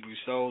 too, with Hebrew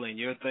Soul and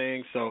your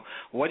thing. So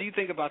what do you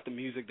think about the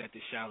music that the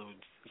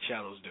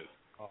SHADOZ do?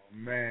 Oh,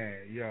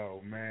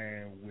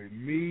 man, with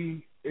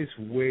me, it's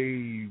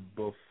way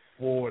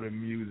before the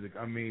music.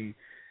 I mean,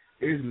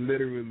 it's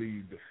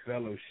literally the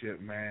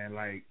fellowship, man.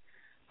 Like,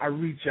 I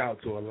reach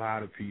out to a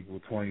lot of people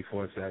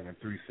 24/7,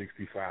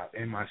 365.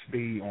 In my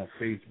speed, on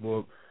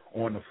Facebook,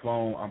 on the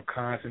phone, I'm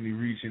constantly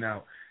reaching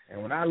out. And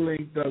when I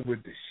linked up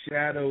with the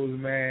SHADOZ,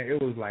 man,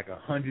 it was like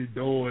 100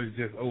 doors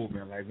just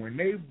open. Like when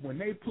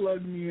they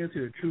plugged me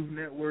into the Truth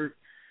Network,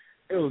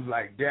 it was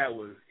like that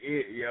was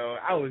it, yo.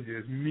 I was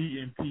just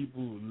meeting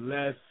people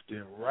left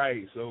and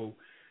right. So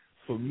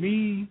for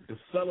me, the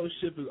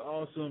fellowship is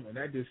awesome, and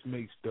that just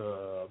makes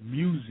the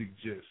music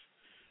just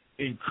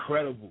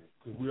incredible.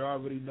 Because we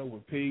already know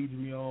what page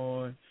we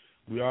on.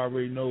 We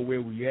already know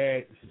where we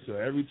at. So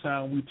every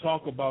time we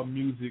talk about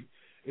music,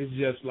 it's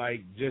just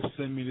like, just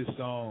send me the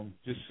song.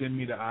 Just send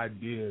me the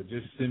idea.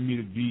 Just send me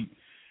the beat.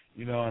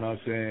 You know what I'm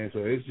saying?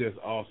 So it's just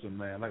awesome,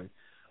 man. Like,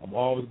 I'm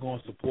always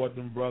going to support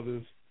them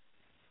brothers.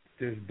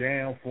 Just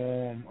down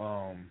for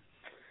them.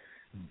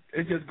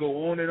 It just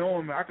go on and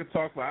on, man. I could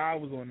talk for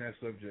hours on that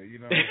subject, you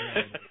know what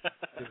I'm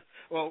saying?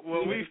 Well,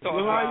 we've talked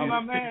about it. Go hard,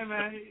 my man.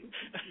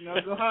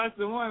 Go hard's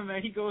the one,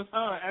 man. He goes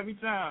hard every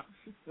time.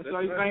 That's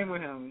why you playing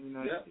with him,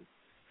 Yeah.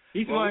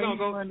 He's one of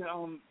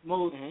the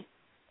most. Mm-hmm.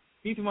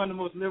 He's one of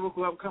the most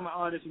lyrical upcoming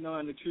artists, in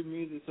the true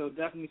music. So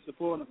definitely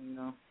support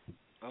him,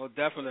 Oh,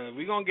 definitely.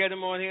 We're gonna get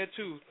him on here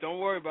too. Don't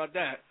worry about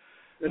that.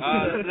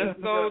 Let's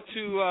go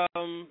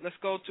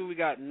to. We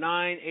got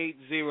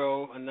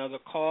 980. Another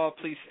call.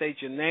 Please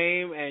state your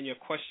name and your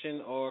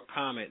question or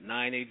comment.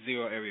 980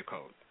 area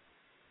code.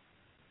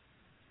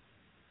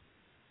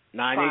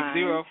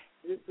 980.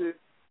 This is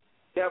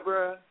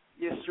Deborah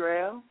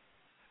Yisrael.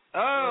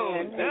 Oh,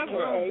 and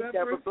Deborah.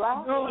 Deborah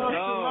Black.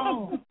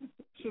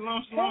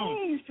 Shalom.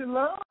 Hey,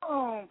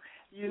 shalom.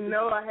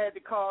 I had to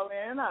call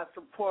in. I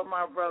support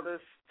my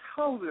brothers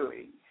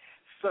totally.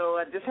 So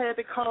I just had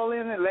to call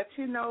in and let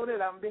you know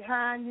that I'm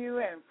behind you,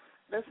 and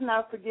let's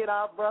not forget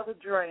our brother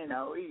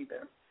Drano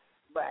either.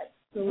 But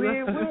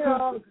we're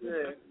all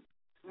good.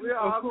 We're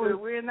all good.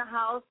 We're in the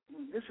house.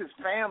 This is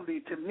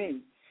family to me.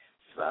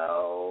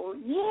 So,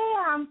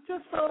 I'm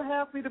just so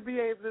happy to be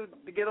able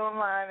to get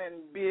online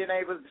and being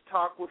able to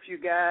talk with you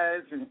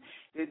guys, and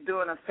you're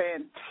doing a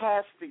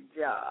fantastic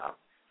job.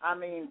 I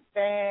mean,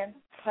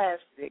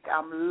 fantastic.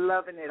 I'm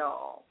loving it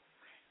all.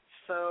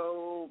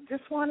 So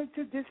just wanted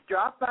to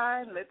drop by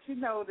and let you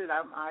know that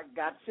I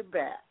got your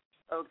back,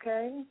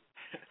 okay?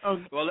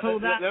 Well, let me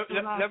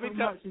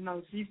tell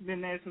you. She's been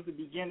there since the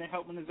beginning,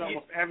 helping us out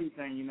with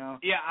everything,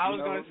 Yeah, I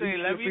was going to say,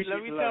 let me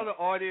tell the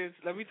audience.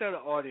 Let me tell the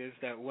audience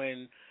that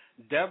when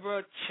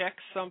Deborah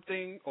checks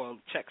something or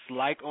checks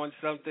like on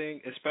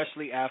something,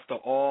 especially after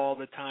all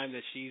the time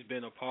that she's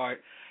been a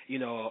part,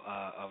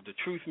 of the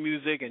Truth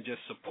Music and just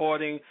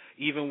supporting,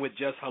 even with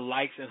just her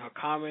likes and her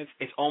comments,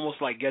 it's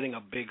almost like getting a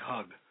big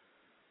hug.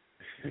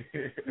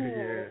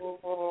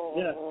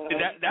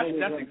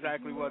 That's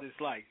exactly what it's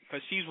like,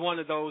 because she's one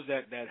of those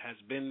that has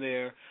been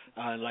there,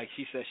 like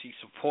she said, she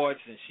supports,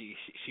 and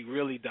she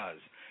really does.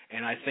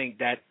 And I think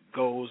that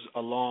goes a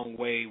long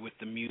way with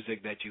the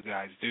music that you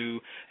guys do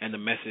and the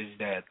message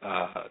that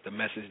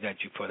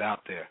you put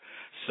out there.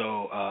 So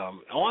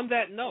on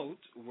that note,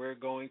 we're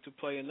going to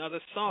play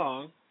another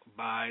song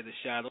by the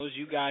SHADOZ.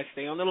 You guys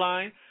stay on the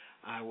line.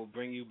 I will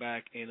bring you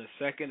back in a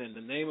second, and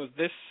the name of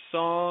this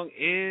song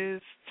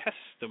is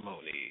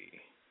Testimony.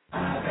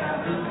 I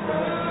got the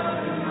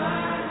world in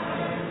my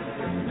hands,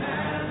 the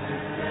master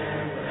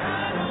said, but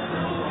I don't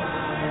know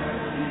why I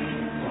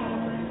keep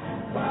falling,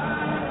 why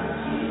I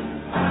keep.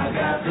 I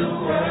got the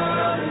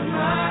world in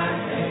my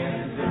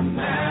hands, the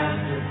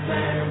master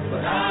said,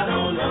 but I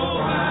don't know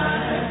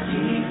why I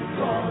keep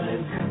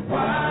falling,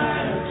 why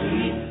I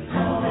keep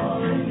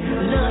falling.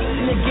 Lost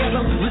in the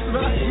ghetto, was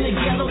lost in the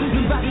ghetto.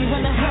 Nobody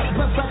wanna help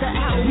but brother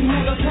out. We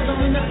had no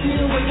kettle in the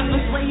field, waiting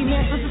for slave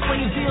masters to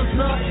slave deals.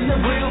 Lost in the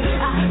real,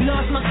 I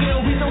lost my girl.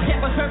 We don't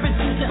have a purpose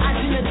to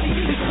identity.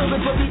 It's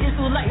stolen, but we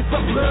Israelites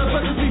for blood.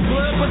 Brothers we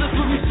blood, brothers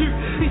we shoot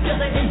each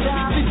other and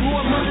die. We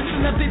born mothers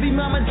and a baby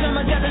mama.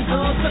 Jama got us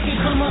all sucking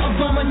from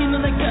Obama. He know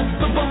like us,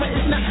 Obama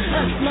is not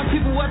us. My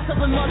people, I tell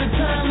them all the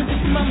time. Listen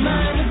to my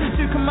mind, listen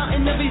to come out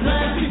in every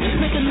line.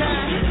 Make a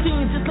line,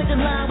 sing just like a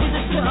line with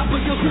the top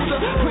of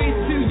Yahuwah. Praise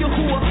to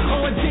Yahuwah,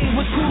 all day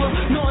was cooler.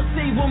 North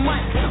save on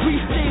mic,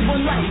 we save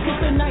on life.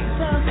 Cause the night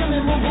time's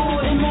coming more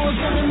bored and more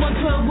gun and more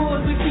club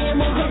wars. We see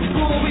more hurt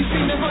score, we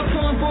see the hurt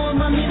on board.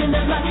 My meaning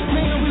that life,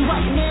 man, we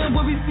right now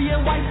where we see a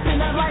wife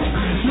in our life.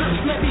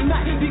 Looks like we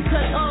not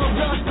because all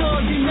lost, all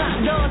you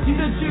not lost. You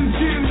the Jew,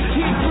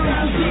 Hebrew,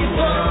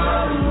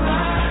 people.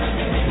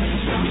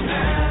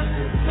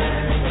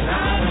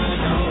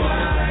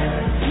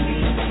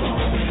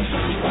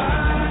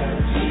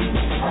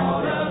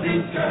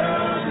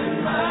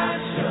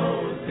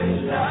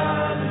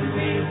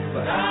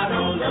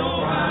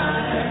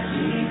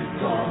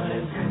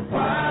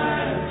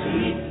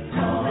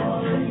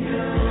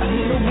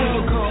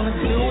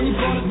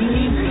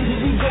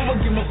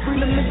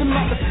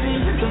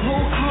 The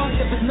whole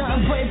concept is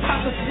nothing but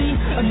hypocrisy.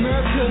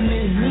 America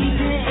made me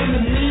the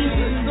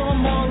enemy. So I'm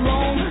all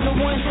alone, no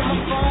one hit my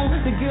phone.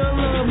 The girl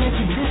love man,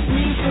 she diss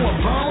me for a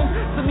bone.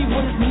 Tell me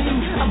what it's me,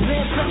 I'm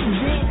bad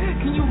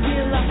president. Can you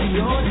realize we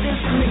all just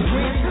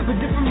immigrants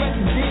with different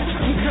residents?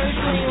 We curse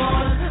name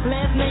on us,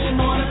 last name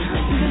on us.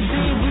 To this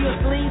day we are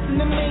slaves in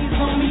the maze,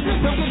 homie.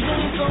 Don't get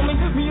days on me,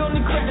 we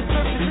only crack the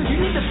surface.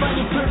 You need to find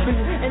your purpose.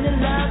 And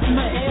then lies in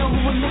my L who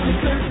will live the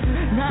curse.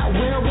 Not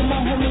well with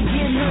my homie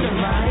getting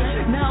hurt,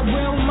 right? Not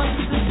well with my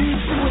sister do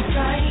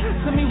suicide.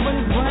 Tell me when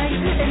it's right,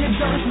 and the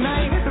darkest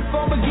night. The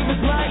farmer give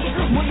us light.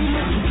 When you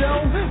listen to,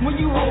 when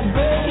you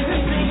obey.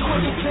 Say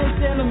question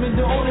sense element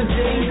the older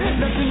day.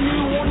 Nothing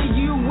new, only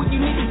you, what you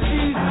need to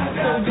choose.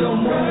 So your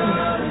move.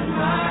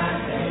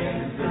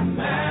 The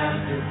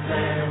master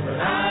plan, but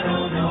I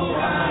don't know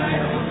why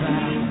I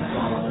keep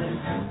falling.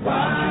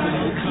 Why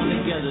we come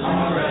together?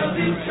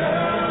 Already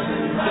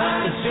determined,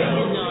 got the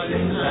shaking on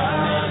this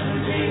line.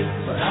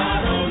 But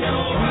I don't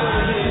know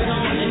why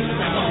it's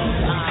on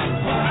time.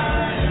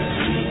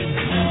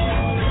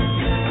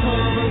 Call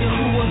on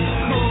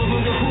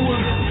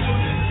Yahuwah.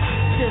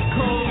 Just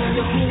call on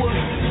Yahuwah.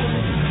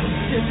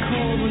 Just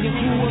call on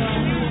Yahuwah.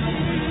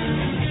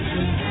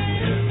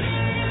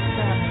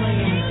 Stop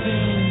playing the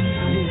game,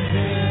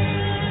 Yisrael.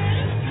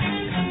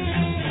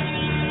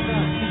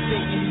 Stop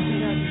taking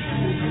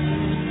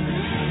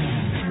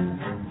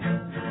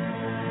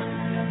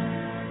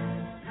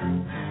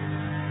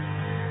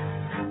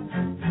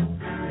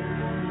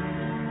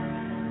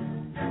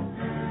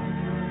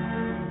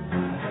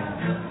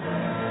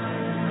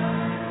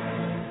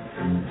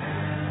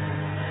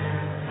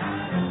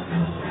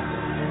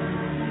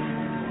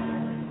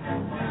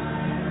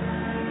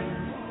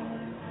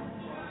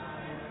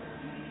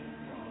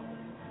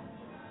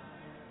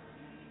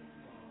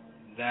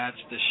That's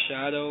the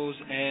SHADOZ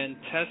and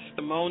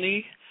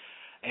Testimony,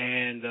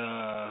 and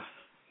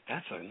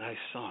that's a nice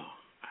song.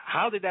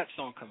 How did that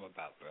song come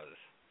about, brothers?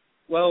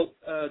 Well,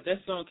 that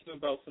song came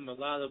about from a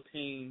lot of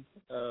pain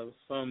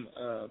from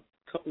a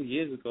couple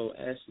years ago,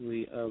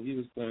 actually. We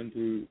was going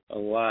through a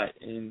lot,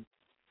 and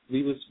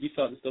we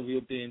felt as though we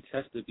were being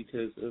tested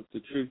because of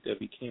the truth that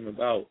we came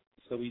about.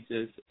 So we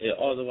just,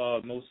 all of our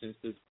emotions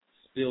just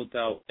spilled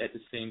out at the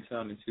same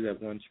time into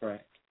that one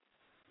track.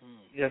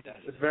 Yeah,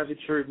 it's very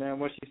true, man.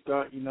 Once you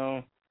start,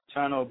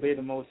 trying to obey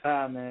the Most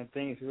High, man,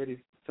 things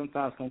really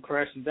sometimes come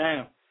crashing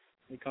down.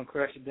 They come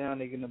crashing down,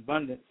 they get in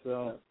abundance.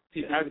 So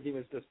everything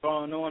was just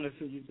falling on us.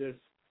 So you just,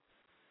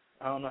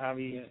 I don't know how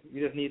you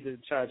just need to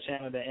try to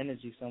channel that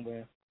energy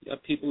somewhere. Yeah,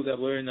 people that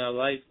were in our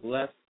life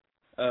left.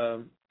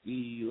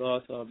 We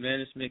lost our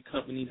management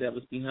company that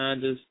was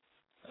behind us.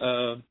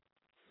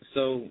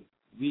 So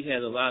we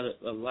had a lot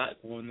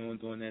going on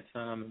during that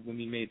time. And when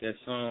we made that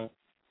song,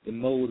 the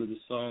mode of the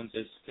song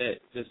just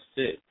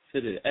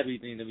fitted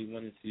everything that we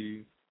wanted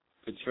to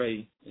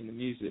portray in the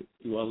music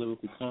through our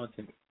lyrical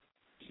content.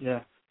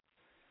 Yeah.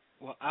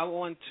 Well, I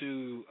want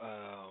to.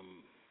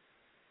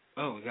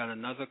 We got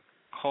another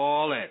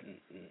call at.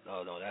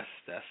 Oh no, that's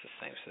the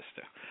same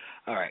sister.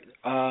 All right.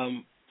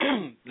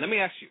 Let me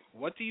ask you,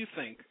 what do you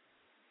think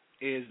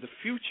is the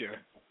future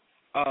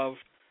of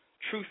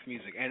truth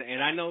music?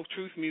 And I know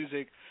truth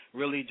music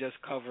really just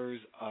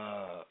covers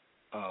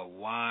a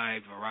wide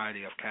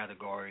variety of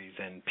categories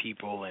and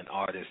people and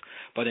artists.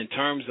 But in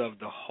terms of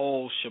the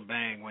whole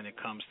shebang when it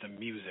comes to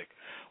music,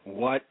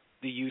 what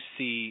do you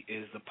see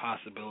is the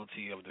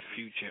possibility of the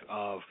future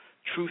of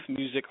truth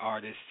music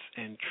artists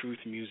and truth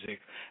music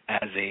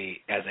as a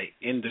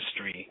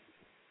industry?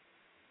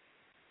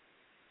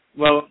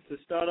 Well, to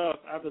start off,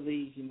 I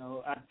believe,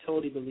 I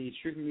totally believe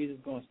truth music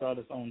is going to start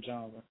its own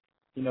genre.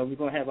 We're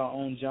going to have our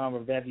own genre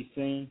of every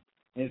scene,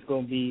 and it's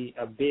going to be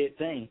a big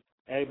thing.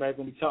 Everybody's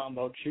going to be talking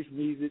about truth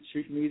music,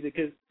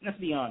 because let's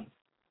be honest.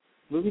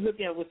 When we look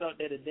at what's out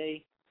there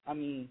today, I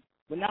mean,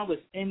 when I was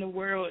in the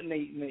world and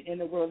in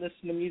the world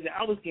listening to music,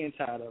 I was getting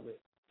tired of it.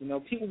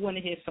 People want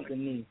to hear something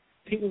new.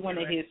 People want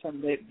to hear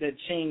something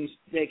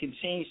that can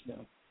change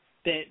them,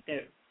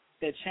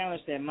 that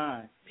challenge their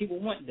mind. People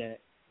want that.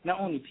 Not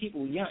only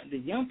people, the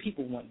young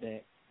people want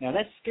that. Now,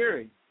 that's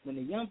scary. When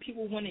the young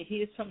people want to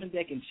hear something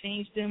that can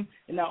change them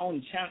and not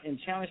only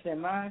challenge their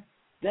mind,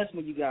 that's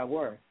when you got to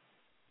worry.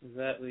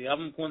 Exactly.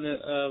 I'm going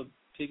to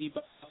piggyback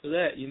off of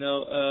that,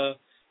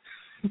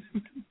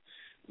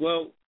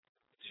 Well,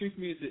 truth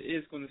music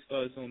is going to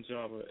start its own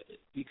genre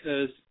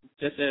because,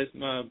 just as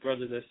my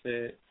brother that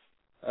said,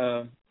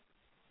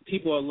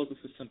 people are looking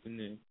for something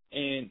new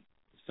and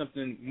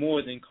something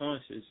more than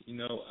conscious,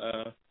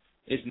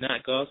 It's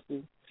not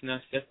gospel. It's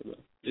not secular.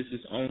 It's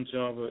its own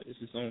genre. It's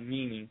its own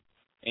meaning.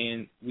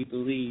 And we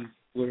believe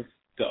with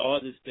the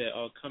artists that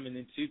are coming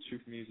into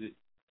truth music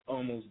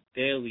almost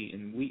daily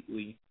and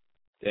weekly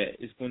that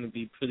it's going to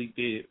be pretty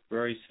big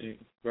very soon,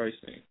 very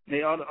soon.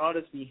 All the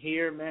artists we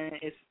hear, man,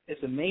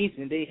 it's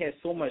amazing. They have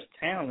so much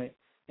talent,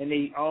 and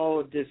they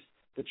all just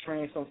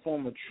portraying some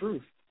form of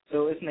truth.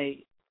 So it's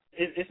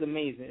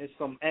amazing. It's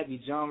from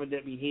every genre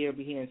that we hear.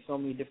 We hearing so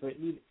many different.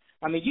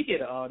 I mean, you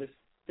get an artist.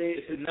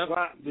 It's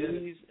rock,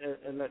 blues,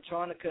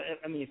 electronica.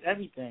 I mean, it's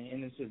everything,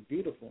 and it's just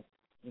beautiful,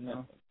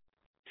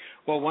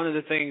 Well, one of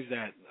the things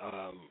that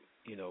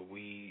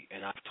we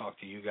and I've talked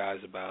to you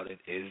guys about it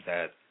is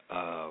that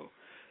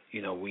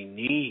we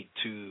need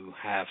to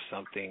have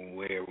something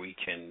where we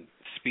can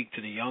speak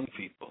to the young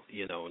people,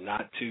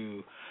 not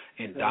to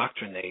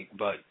indoctrinate,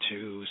 but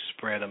to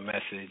spread a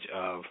message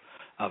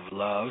of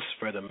love,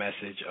 spread a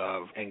message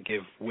of and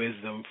give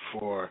wisdom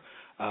for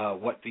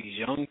what these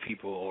young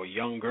people or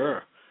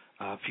younger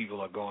people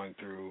are going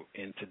through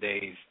in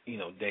today's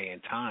day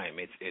and time.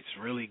 It's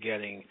really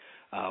getting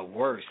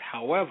worse.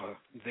 However,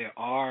 there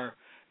are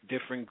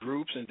different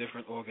groups and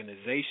different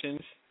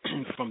organizations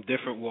from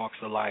different walks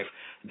of life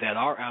that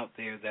are out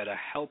there that are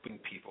helping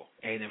people.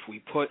 And if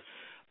we put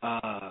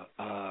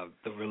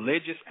the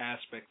religious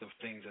aspect of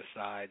things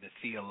aside, the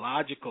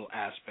theological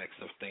aspects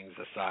of things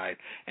aside,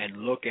 and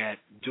look at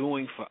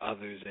doing for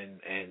others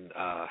and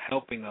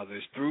helping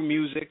others through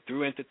music,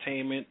 through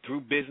entertainment,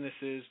 through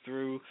businesses,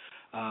 through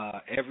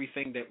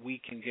everything that we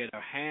can get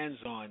our hands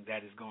on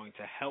that is going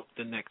to help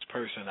the next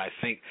person. I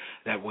think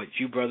that what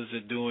you brothers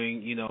are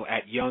doing,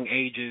 at young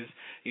ages,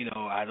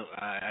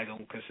 I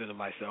don't consider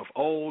myself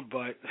old,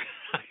 but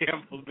I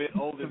am a bit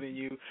older than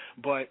you.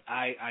 But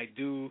I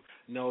do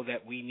know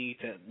that we need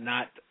to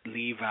not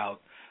leave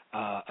out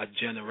a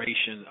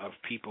generation of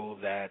people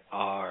that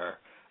are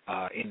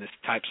in the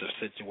types of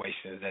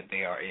situations that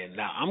they are in.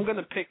 Now, I'm going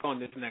to pick on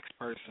this next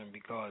person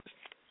because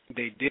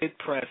they did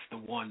press the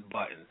one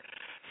button.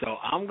 So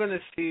I'm going to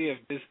see if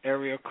this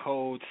area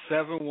code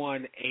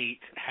 718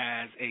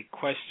 has a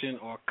question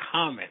or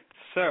comment.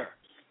 Sir.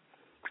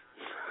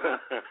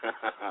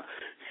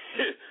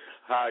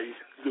 How you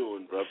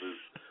doing, brothers?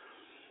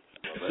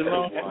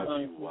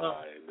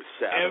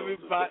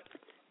 Everybody.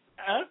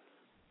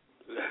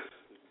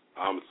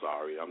 I'm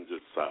sorry. I'm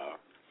just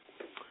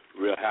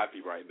real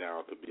happy right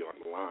now to be on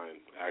the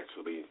line,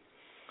 actually.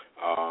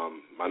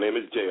 My name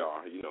is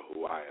JR. You know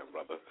who I am,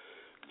 brother.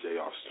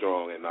 J.R.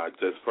 Strong, and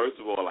first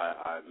of all,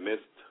 I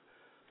missed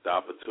the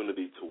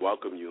opportunity to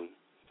welcome you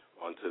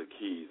onto the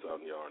keys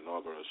on your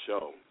inaugural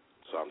show.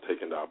 So I'm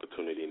taking the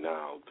opportunity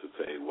now to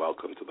say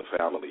welcome to the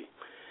family.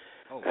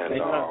 Oh,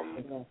 and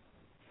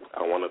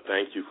I want to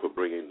thank you for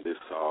bringing this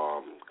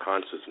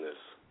consciousness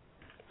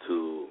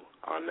to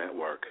our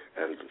network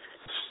and,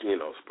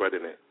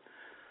 spreading it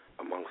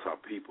amongst our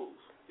peoples,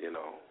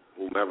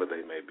 whomever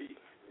they may be.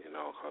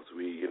 Because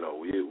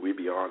we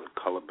beyond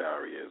color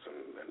barriers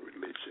and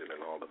religion and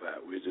all of that.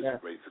 We're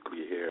just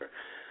basically here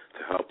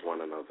to help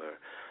one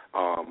another.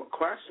 A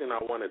question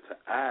I wanted to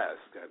ask,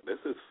 and this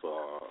is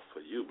for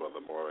you, Brother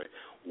Moreh.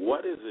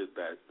 What is it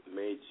that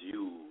made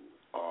you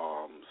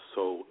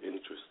so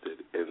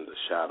interested in the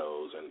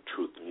SHADOZ and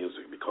truth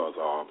music? Because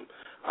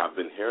I've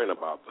been hearing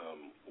about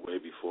them way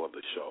before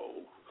the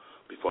show,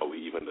 before we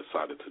even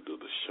decided to do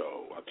the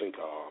show. I think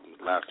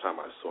last time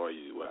I saw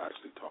you, you were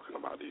actually talking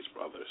about these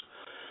brothers.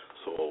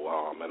 So,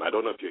 and I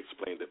don't know if you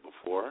explained it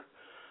before,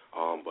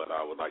 but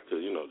I would like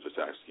to, just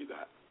ask you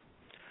that.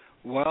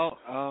 Well,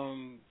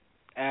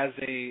 as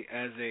a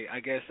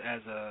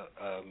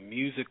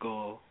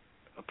musical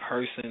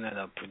person and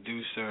a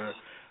producer,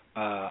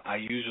 I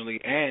usually,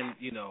 and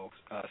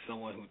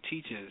someone who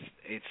teaches,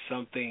 it's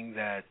something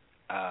that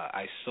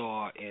I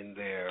saw in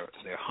their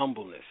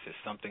humbleness.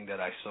 It's something that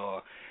I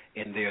saw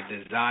in their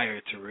desire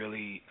to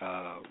really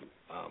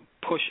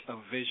push a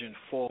vision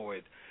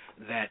forward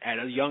that at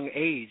a young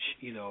age,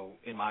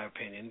 in my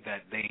opinion,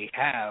 that they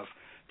have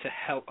to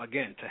help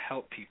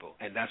people.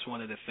 And that's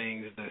one of the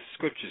things the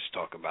scriptures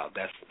talk about.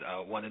 That's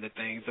one of the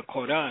things the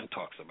Quran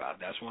talks about.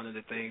 That's one of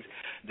the things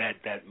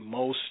that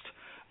most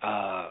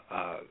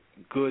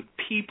good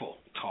people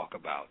talk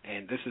about.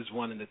 And this is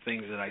one of the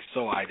things that I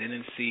saw. I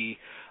didn't see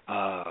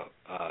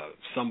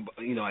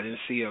I didn't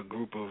see a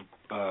group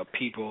of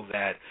people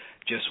that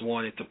just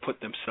wanted to put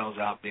themselves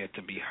out there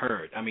to be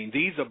heard. I mean,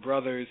 these are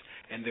brothers,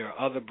 and there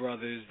are other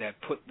brothers that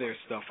put their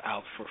stuff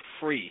out for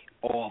free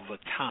all the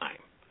time.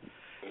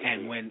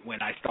 And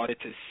when I started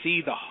to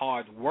see the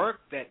hard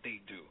work that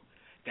they do,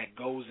 that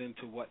goes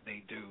into what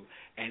they do,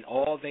 and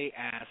all they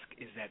ask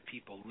is that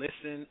people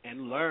listen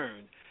and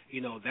learn,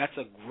 that's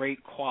a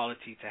great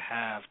quality to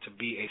have to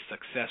be a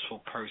successful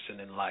person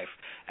in life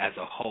as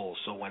a whole.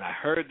 So when I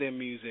heard their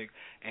music,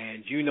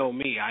 and you know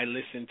me, I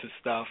listen to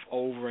stuff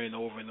over and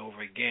over and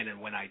over again,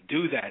 and when I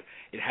do that,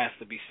 it has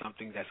to be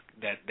something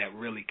that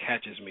really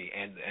catches me.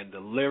 And the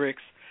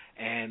lyrics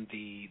and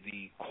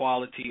the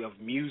quality of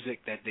music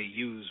that they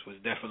use was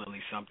definitely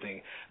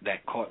something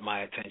that caught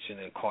my attention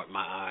and caught my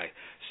eye.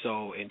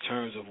 So in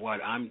terms of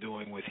what I'm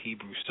doing with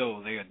Hebrew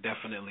Soul, they are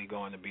definitely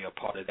going to be a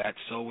part of that.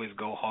 So is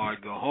Go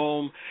Hard, Go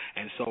Home,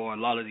 and so are a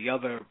lot of the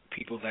other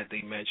people that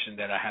they mentioned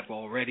that I have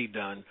already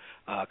done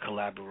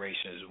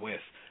collaborations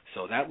with.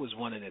 So that was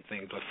one of the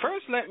things. But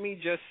first, let me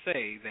just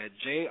say that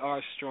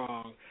J.R.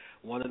 Strong,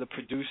 one of the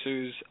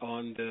producers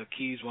on the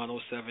Keys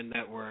 107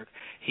 network,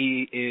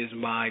 he is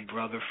my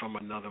brother from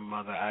another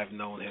mother. I've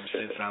known him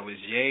since I was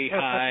yay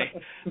high.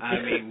 I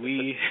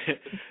mean,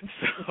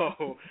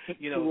 so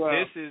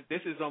wow.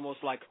 This is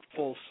almost like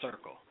full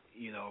circle,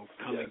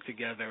 coming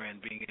together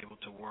and being able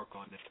to work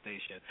on this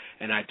station.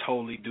 And I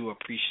totally do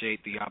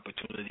appreciate the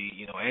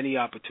opportunity, any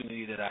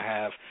opportunity that I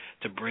have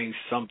to bring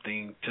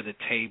something to the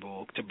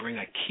table, to bring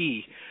a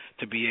key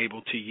to be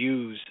able to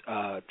use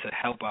to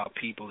help out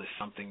people is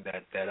something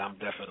that I'm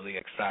definitely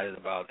excited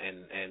about,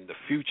 and the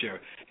future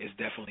is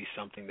definitely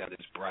something that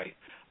is bright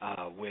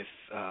with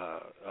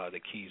the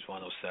Keys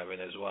 107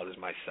 as well as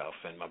myself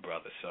and my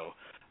brother. So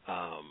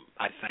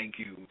I thank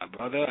you, my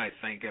brother. I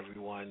thank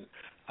everyone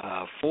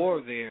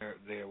for their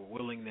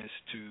willingness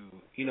to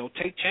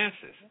take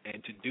chances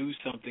and to do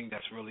something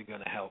that's really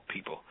going to help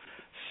people.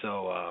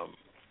 So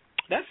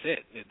that's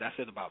it. That's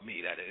it about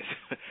me, that is.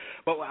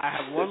 But I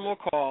have one more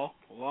call,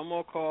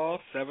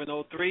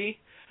 703.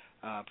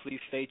 Please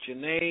state your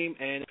name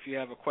and if you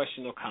have a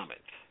question or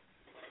comment.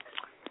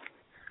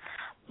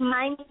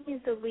 My name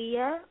is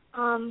Aaliyah.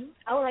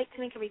 I would like to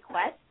make a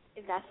request,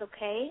 if that's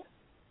okay.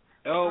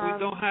 Oh, we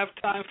don't have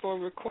time for a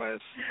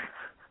request.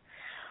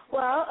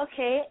 Well,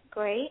 okay,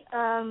 great.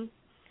 Well,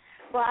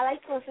 I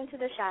like to listen to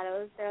the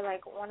SHADOZ. They're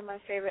like one of my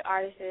favorite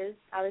artists.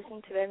 I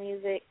listen to their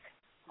music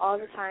all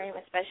the time,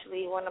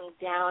 especially when I'm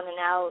down and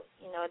out.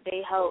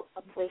 They help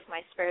uplift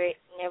my spirit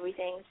and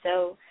everything.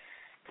 So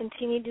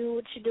continue to do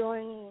what you're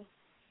doing,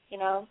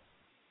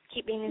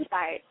 keep being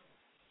inspired.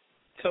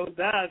 So,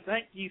 Dad,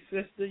 thank you,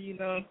 sister. You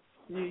have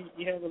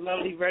a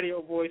lovely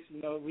radio voice.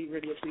 We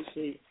really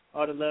appreciate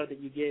all the love that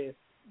you give.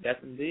 Yes,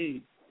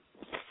 indeed.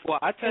 Well,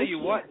 I tell you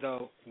what,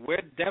 though,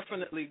 we're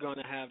definitely going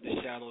to have the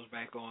SHADOZ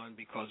back on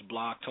because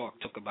Blog Talk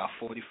took about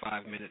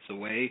 45 minutes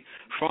away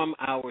from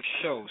our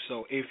show.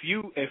 So if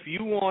you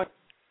want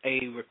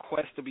a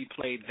request to be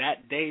played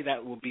that day,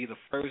 that will be the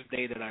first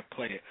day that I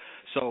play it.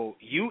 So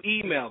you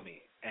email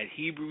me at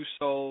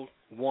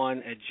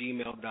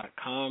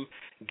HebrewSoul1@gmail.com.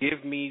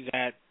 Give me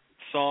that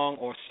song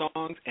or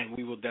songs, and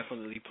we will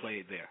definitely play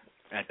it there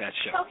at that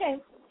show. Okay.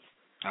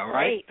 All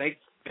right? Thank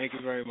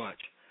you very much.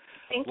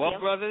 Thank you. Well,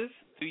 brothers,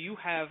 do you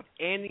have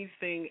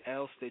anything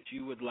else that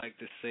you would like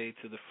to say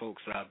to the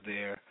folks out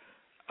there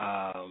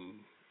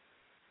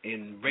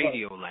in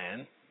Radio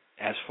Land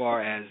as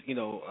far as,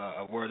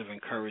 a word of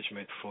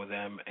encouragement for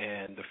them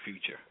and the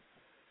future?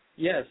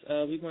 Yes,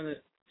 we want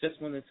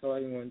to tell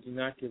everyone, do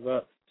not give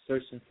up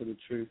searching for the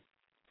truth.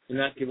 Do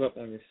not give up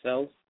on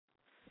yourself,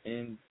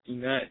 and do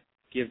not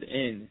give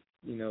in,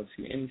 to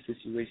any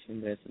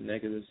situation that's a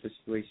negative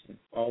situation.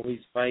 Always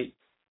fight,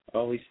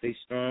 always stay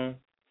strong,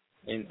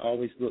 and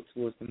always look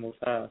towards the Most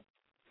High.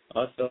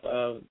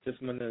 Also,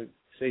 just want to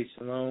say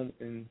shalom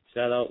and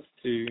shout-outs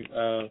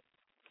to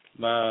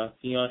my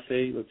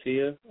fiancée,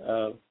 Latia,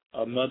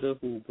 our mother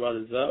who brought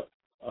us up,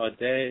 our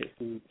dad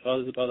who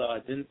taught us about our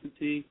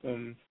identity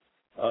from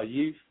our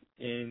youth,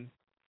 and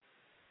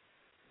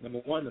number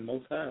one, the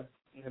Most High.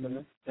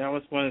 And I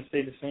just want to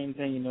say the same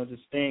thing,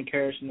 just stay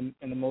encouraged in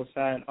the Most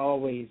High and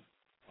always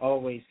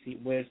seek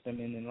wisdom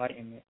and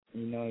enlightenment.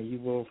 You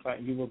will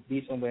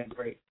be somewhere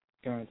great,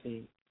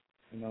 guaranteed.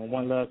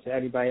 One love to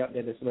everybody out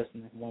there that's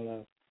listening. One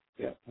love.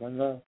 Yeah, one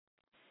love.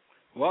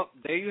 Well,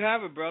 there you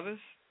have it, brothers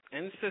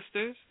and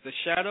sisters. The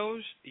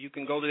SHADOZ, you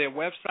can go to their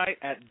website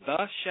at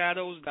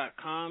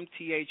theshadoz.com,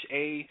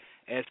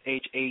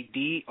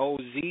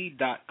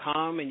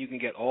 THASHADOZ.com, and you can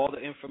get all the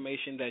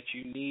information that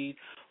you need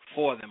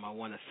for them. I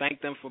want to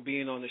thank them for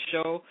being on the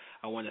show.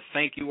 I want to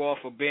thank you all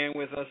for bearing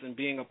with us and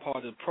being a part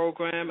of the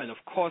program. And, of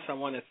course, I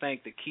want to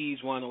thank the Keys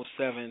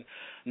 107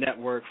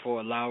 Network for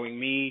allowing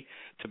me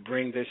to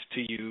bring this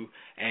to you.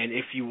 And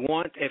if you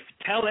want,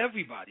 tell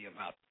everybody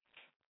about it.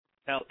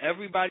 Tell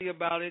everybody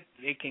about it.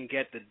 They can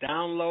get the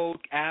download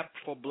app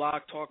for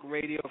Blog Talk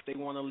Radio if they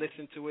want to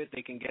listen to it.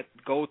 They can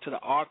go to the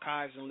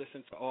archives and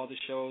listen to all the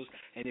shows.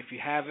 And if you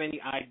have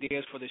any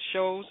ideas for the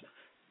shows,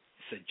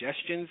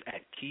 suggestions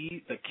at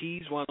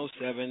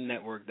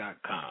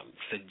thekeys107network.com.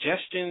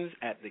 Suggestions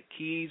at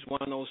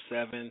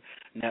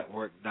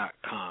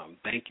thekeys107network.com.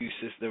 Thank you,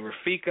 Sister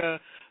Rafika,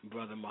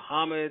 Brother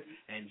Muhammad,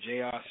 and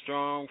J.R.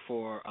 Strong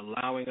for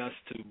allowing us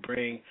to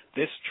bring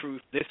this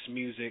truth, this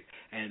music,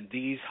 and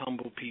these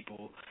humble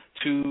people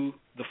to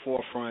the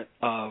forefront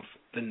of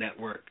the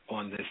network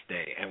on this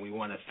day. And we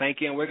want to thank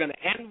you. And we're going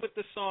to end with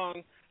the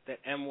song that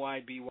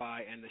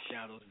MYBY and the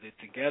SHADOZ did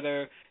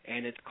together,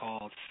 and it's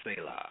called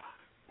Selah.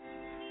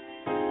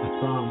 A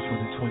psalm for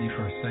the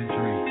 21st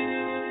century.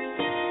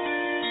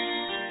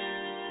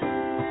 A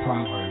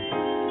proverb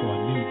for a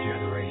new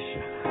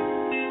generation.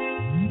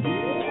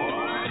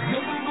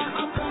 Your mama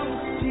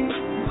approached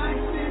my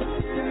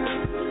sister.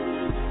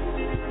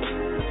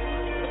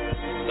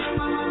 Your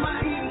mama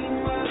my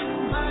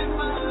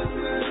mother.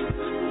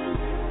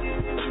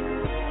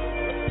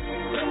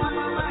 Your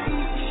mama my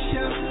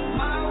Isha,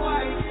 my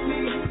wife,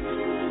 me.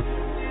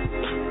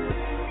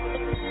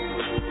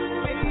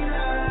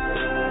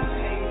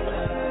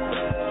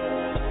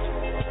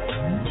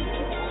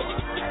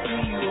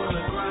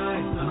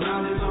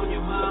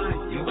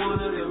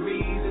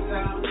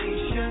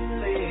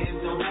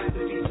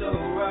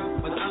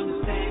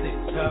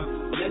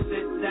 Let's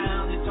sit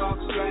down and talk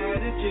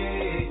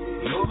strategy.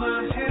 You're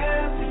my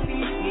help to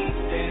keep me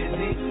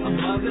standing. A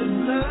mother's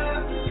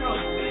love, strong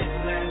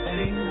and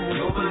lasting.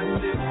 You're my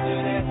sister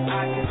that I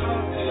can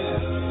talk to.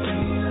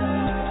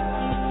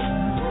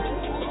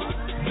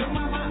 Your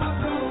mama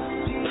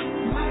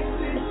approaching my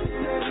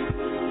sister,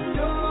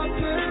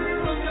 daughter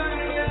of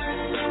Zion.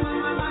 Your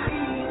mama my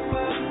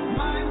Eva,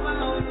 my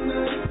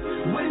mother,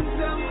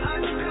 wisdom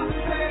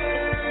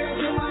uncompared.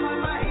 Your mama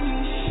my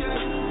Isha,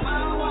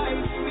 my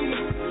wife.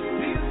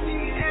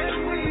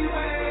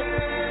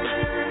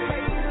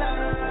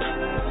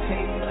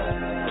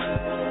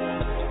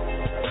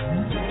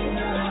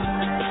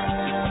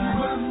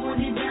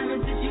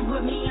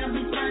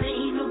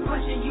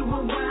 You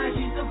were wise,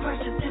 you're so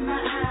precious in my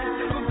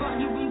eyes. Without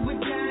you we would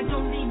die,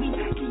 don't leave me.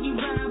 Can you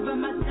ride by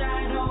my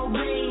side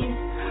always?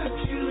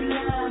 True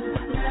love,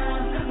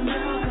 love,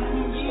 love.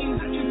 You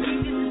think this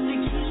is the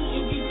key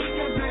and you think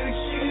that very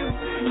true.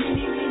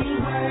 Many,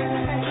 many words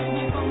I took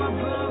me from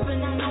above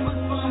and I know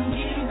it's from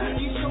you.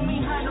 You show me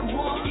how to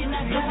walk and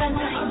I gotta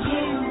thank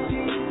you.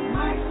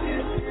 My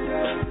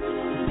sister,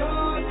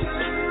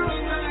 daughter of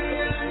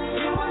Zion,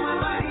 your mama,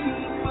 my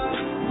Eva,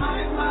 my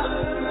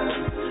mother,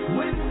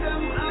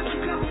 wisdom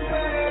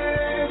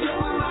uncompared. Your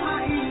mama,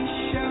 my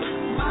Isha,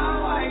 my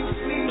wife,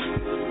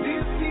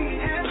 beauty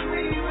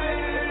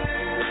everywhere.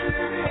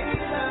 Hey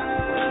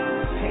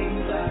love, hey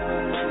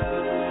love,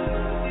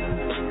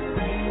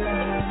 hey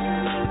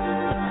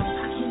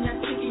love. I cannot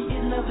take it,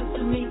 your love is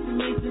amazing,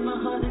 amazing. My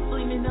heart is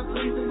flaming up,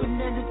 blazing with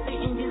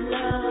meditating your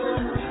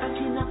love. I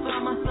cannot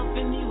find myself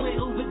anywhere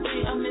over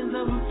there. I'm in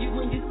love with you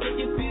when you say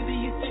your beauty,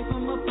 you sing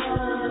from above.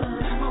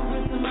 My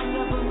wisdom, my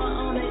love, and my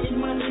honor, and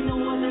money, no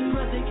one and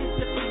brother can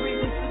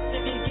separate us.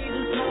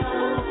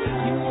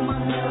 You are my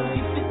love,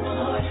 you fit my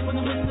heart. When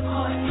I'm with the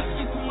heart, you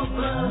from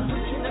above.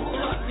 What can I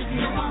talk to you?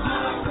 You're my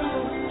heart,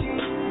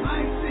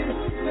 my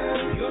sister.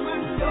 You're my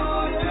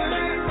daughter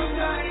from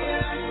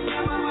Zion.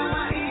 You're my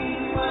mama,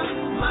 Eva,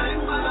 my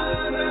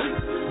mother.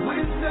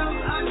 Wisdom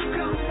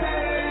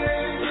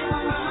uncompared. You're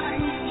my mama,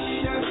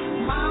 Isha,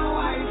 my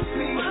wife,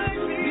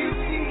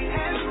 beauty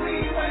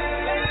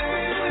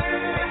everywhere.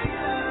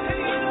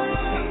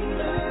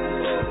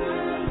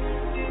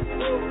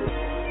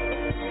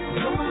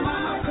 You're my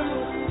mama,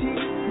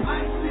 my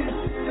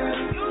sister,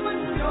 you're my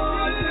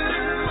daughter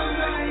of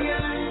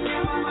Zion.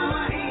 You're my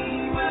mama,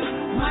 Eva,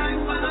 my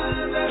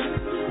mother,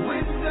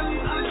 wisdom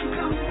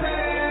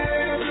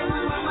uncompared. You're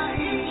my mama,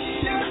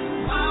 Isha,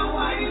 my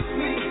wife,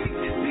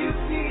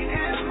 beauty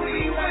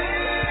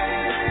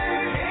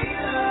everywhere. Hey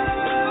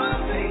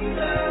love, hey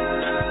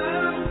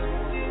love.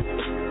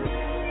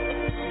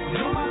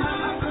 You're my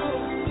mama,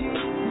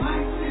 my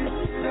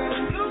sister,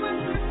 you're my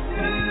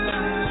sister.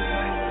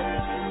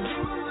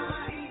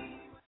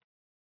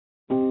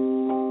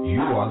 You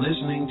are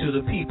listening to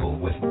the people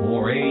with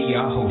Moreh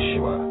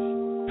Yahoshua.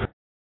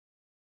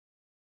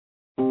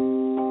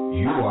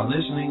 You are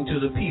listening to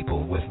the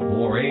people with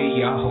Moreh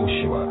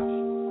Yahoshua.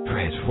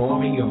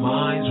 Transforming your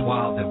minds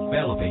while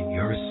developing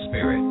your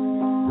spirit.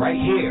 Right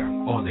here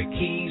on the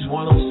Keys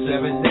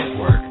 107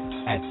 Network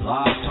at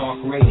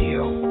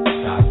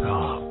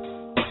blogtalkradio.com.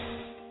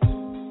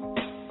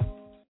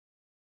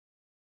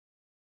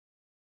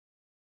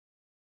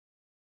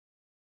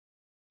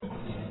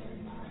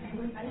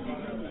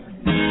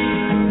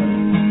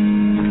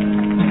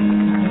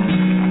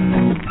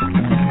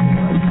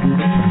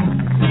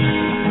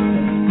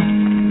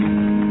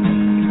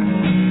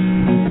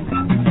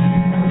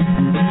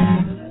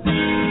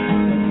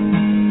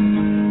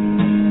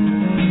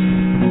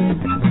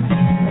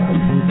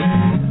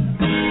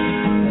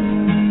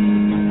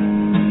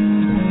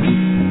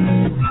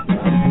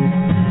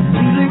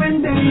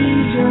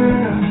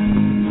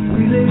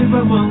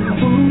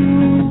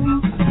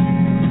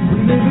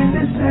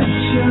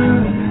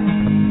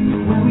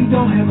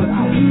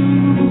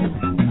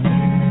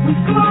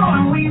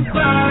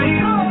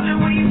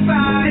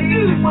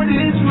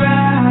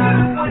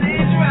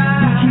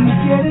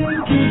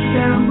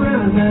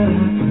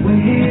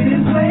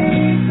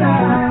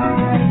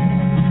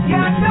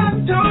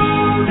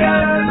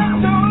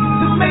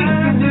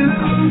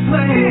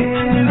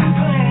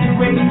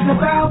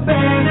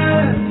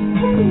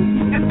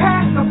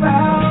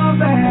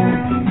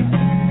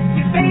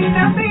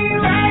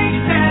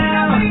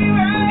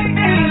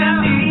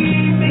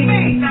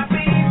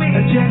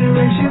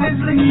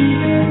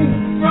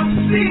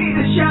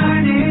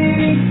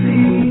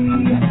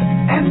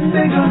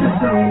 they're gonna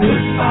say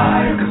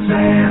goodbye, 'cause I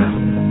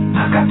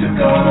got to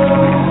go.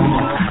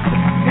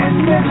 And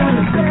they're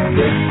gonna say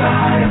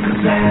goodbye,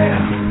 'cause I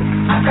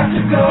got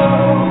to go.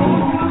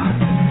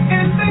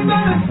 And they're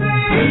gonna say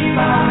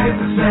goodbye,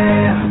 'cause I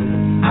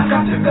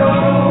got to go.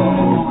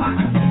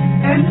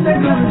 And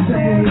they're gonna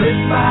say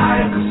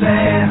goodbye, 'cause I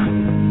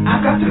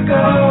got to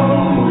go.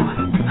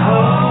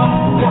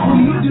 Oh, what will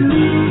you do,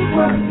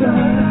 brother?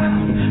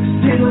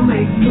 Still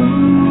make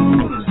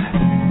moves.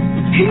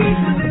 Heed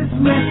to this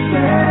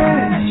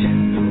message,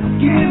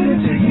 give it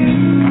to you.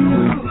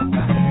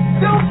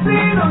 Don't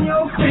sit on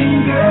your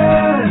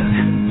fingers,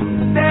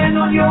 stand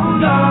on your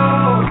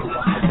laws.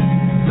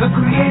 The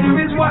Creator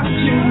is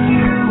watching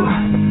you,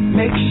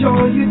 make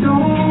sure you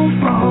don't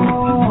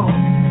fall.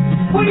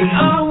 We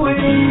are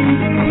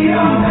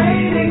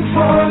waiting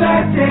for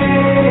that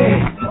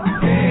day.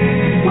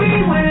 We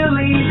will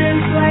leave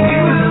this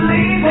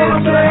place for a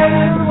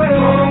better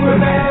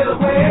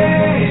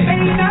way.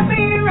 May not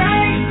be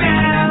right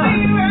now,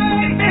 it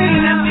may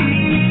not be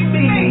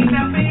me.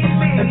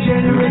 A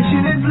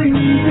generation is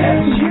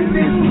leaving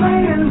this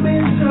land of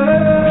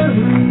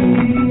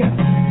misery,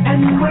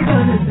 and we're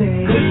gonna say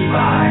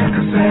goodbye,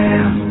 'cause I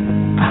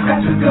got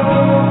to go.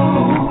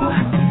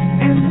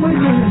 And we're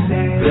gonna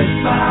say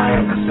goodbye,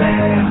 'cause I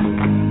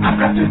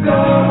got to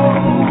go.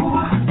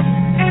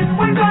 And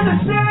we're gonna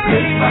say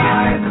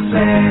goodbye, 'cause I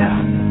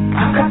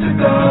got to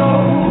go.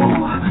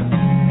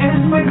 And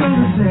we're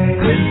gonna say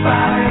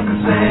goodbye,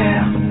 'cause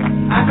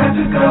I got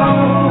to go.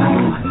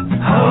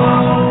 Oh.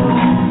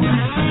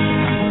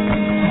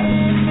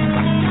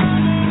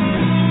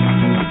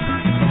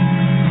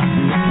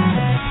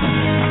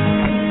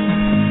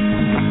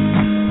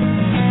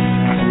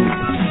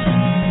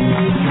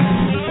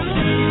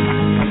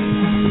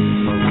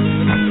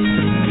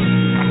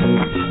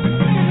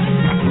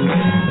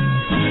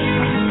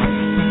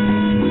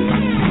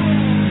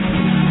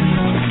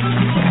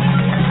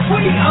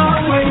 We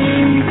are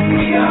waiting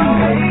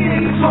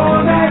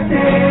for that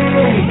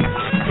day.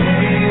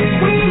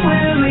 We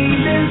will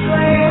leave this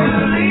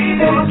land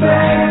for a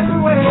better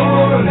way.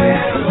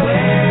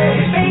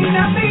 May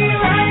not be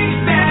right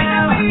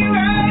now, may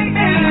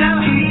not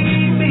be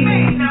me.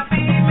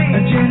 A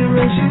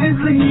generation is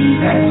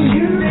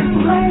leaving this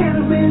land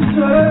of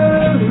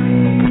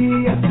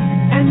misery,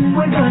 and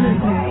we're gonna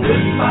say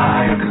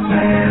goodbye, 'cause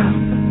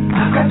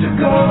I've got to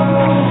go.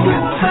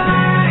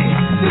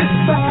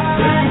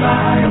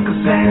 Goodbye,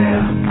 'cause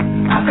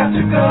I've got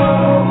to go.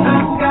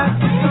 I've got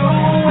to go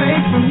away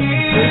from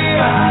here.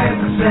 Goodbye,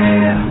 'cause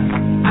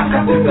I've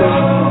got to go.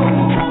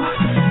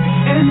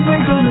 And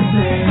we're gonna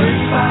say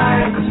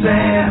goodbye, 'cause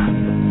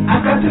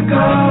I've got to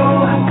go.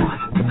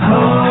 Oh,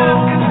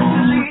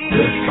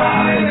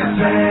 goodbye,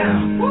 'cause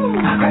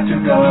I've got to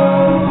go.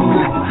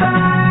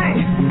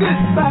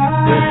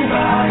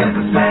 Goodbye,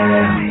 'cause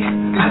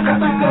I've got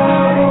to go.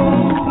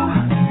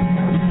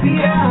 Be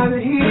out of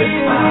here.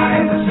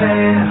 Goodbye, 'cause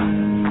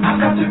I've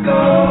got to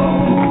go.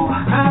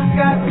 I've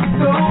got to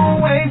go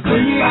away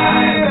from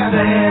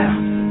here.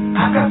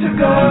 I've got to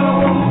go.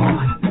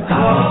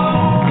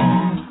 Oh.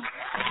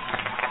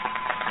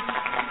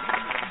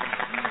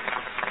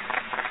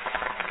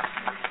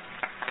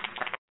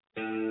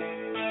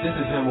 This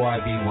is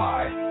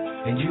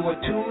MYBY, and you are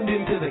tuned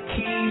into the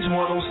Keys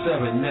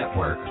 107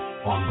 network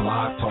on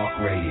Blog Talk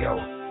Radio,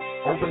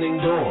 opening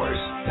doors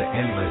to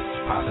endless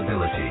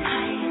possibilities.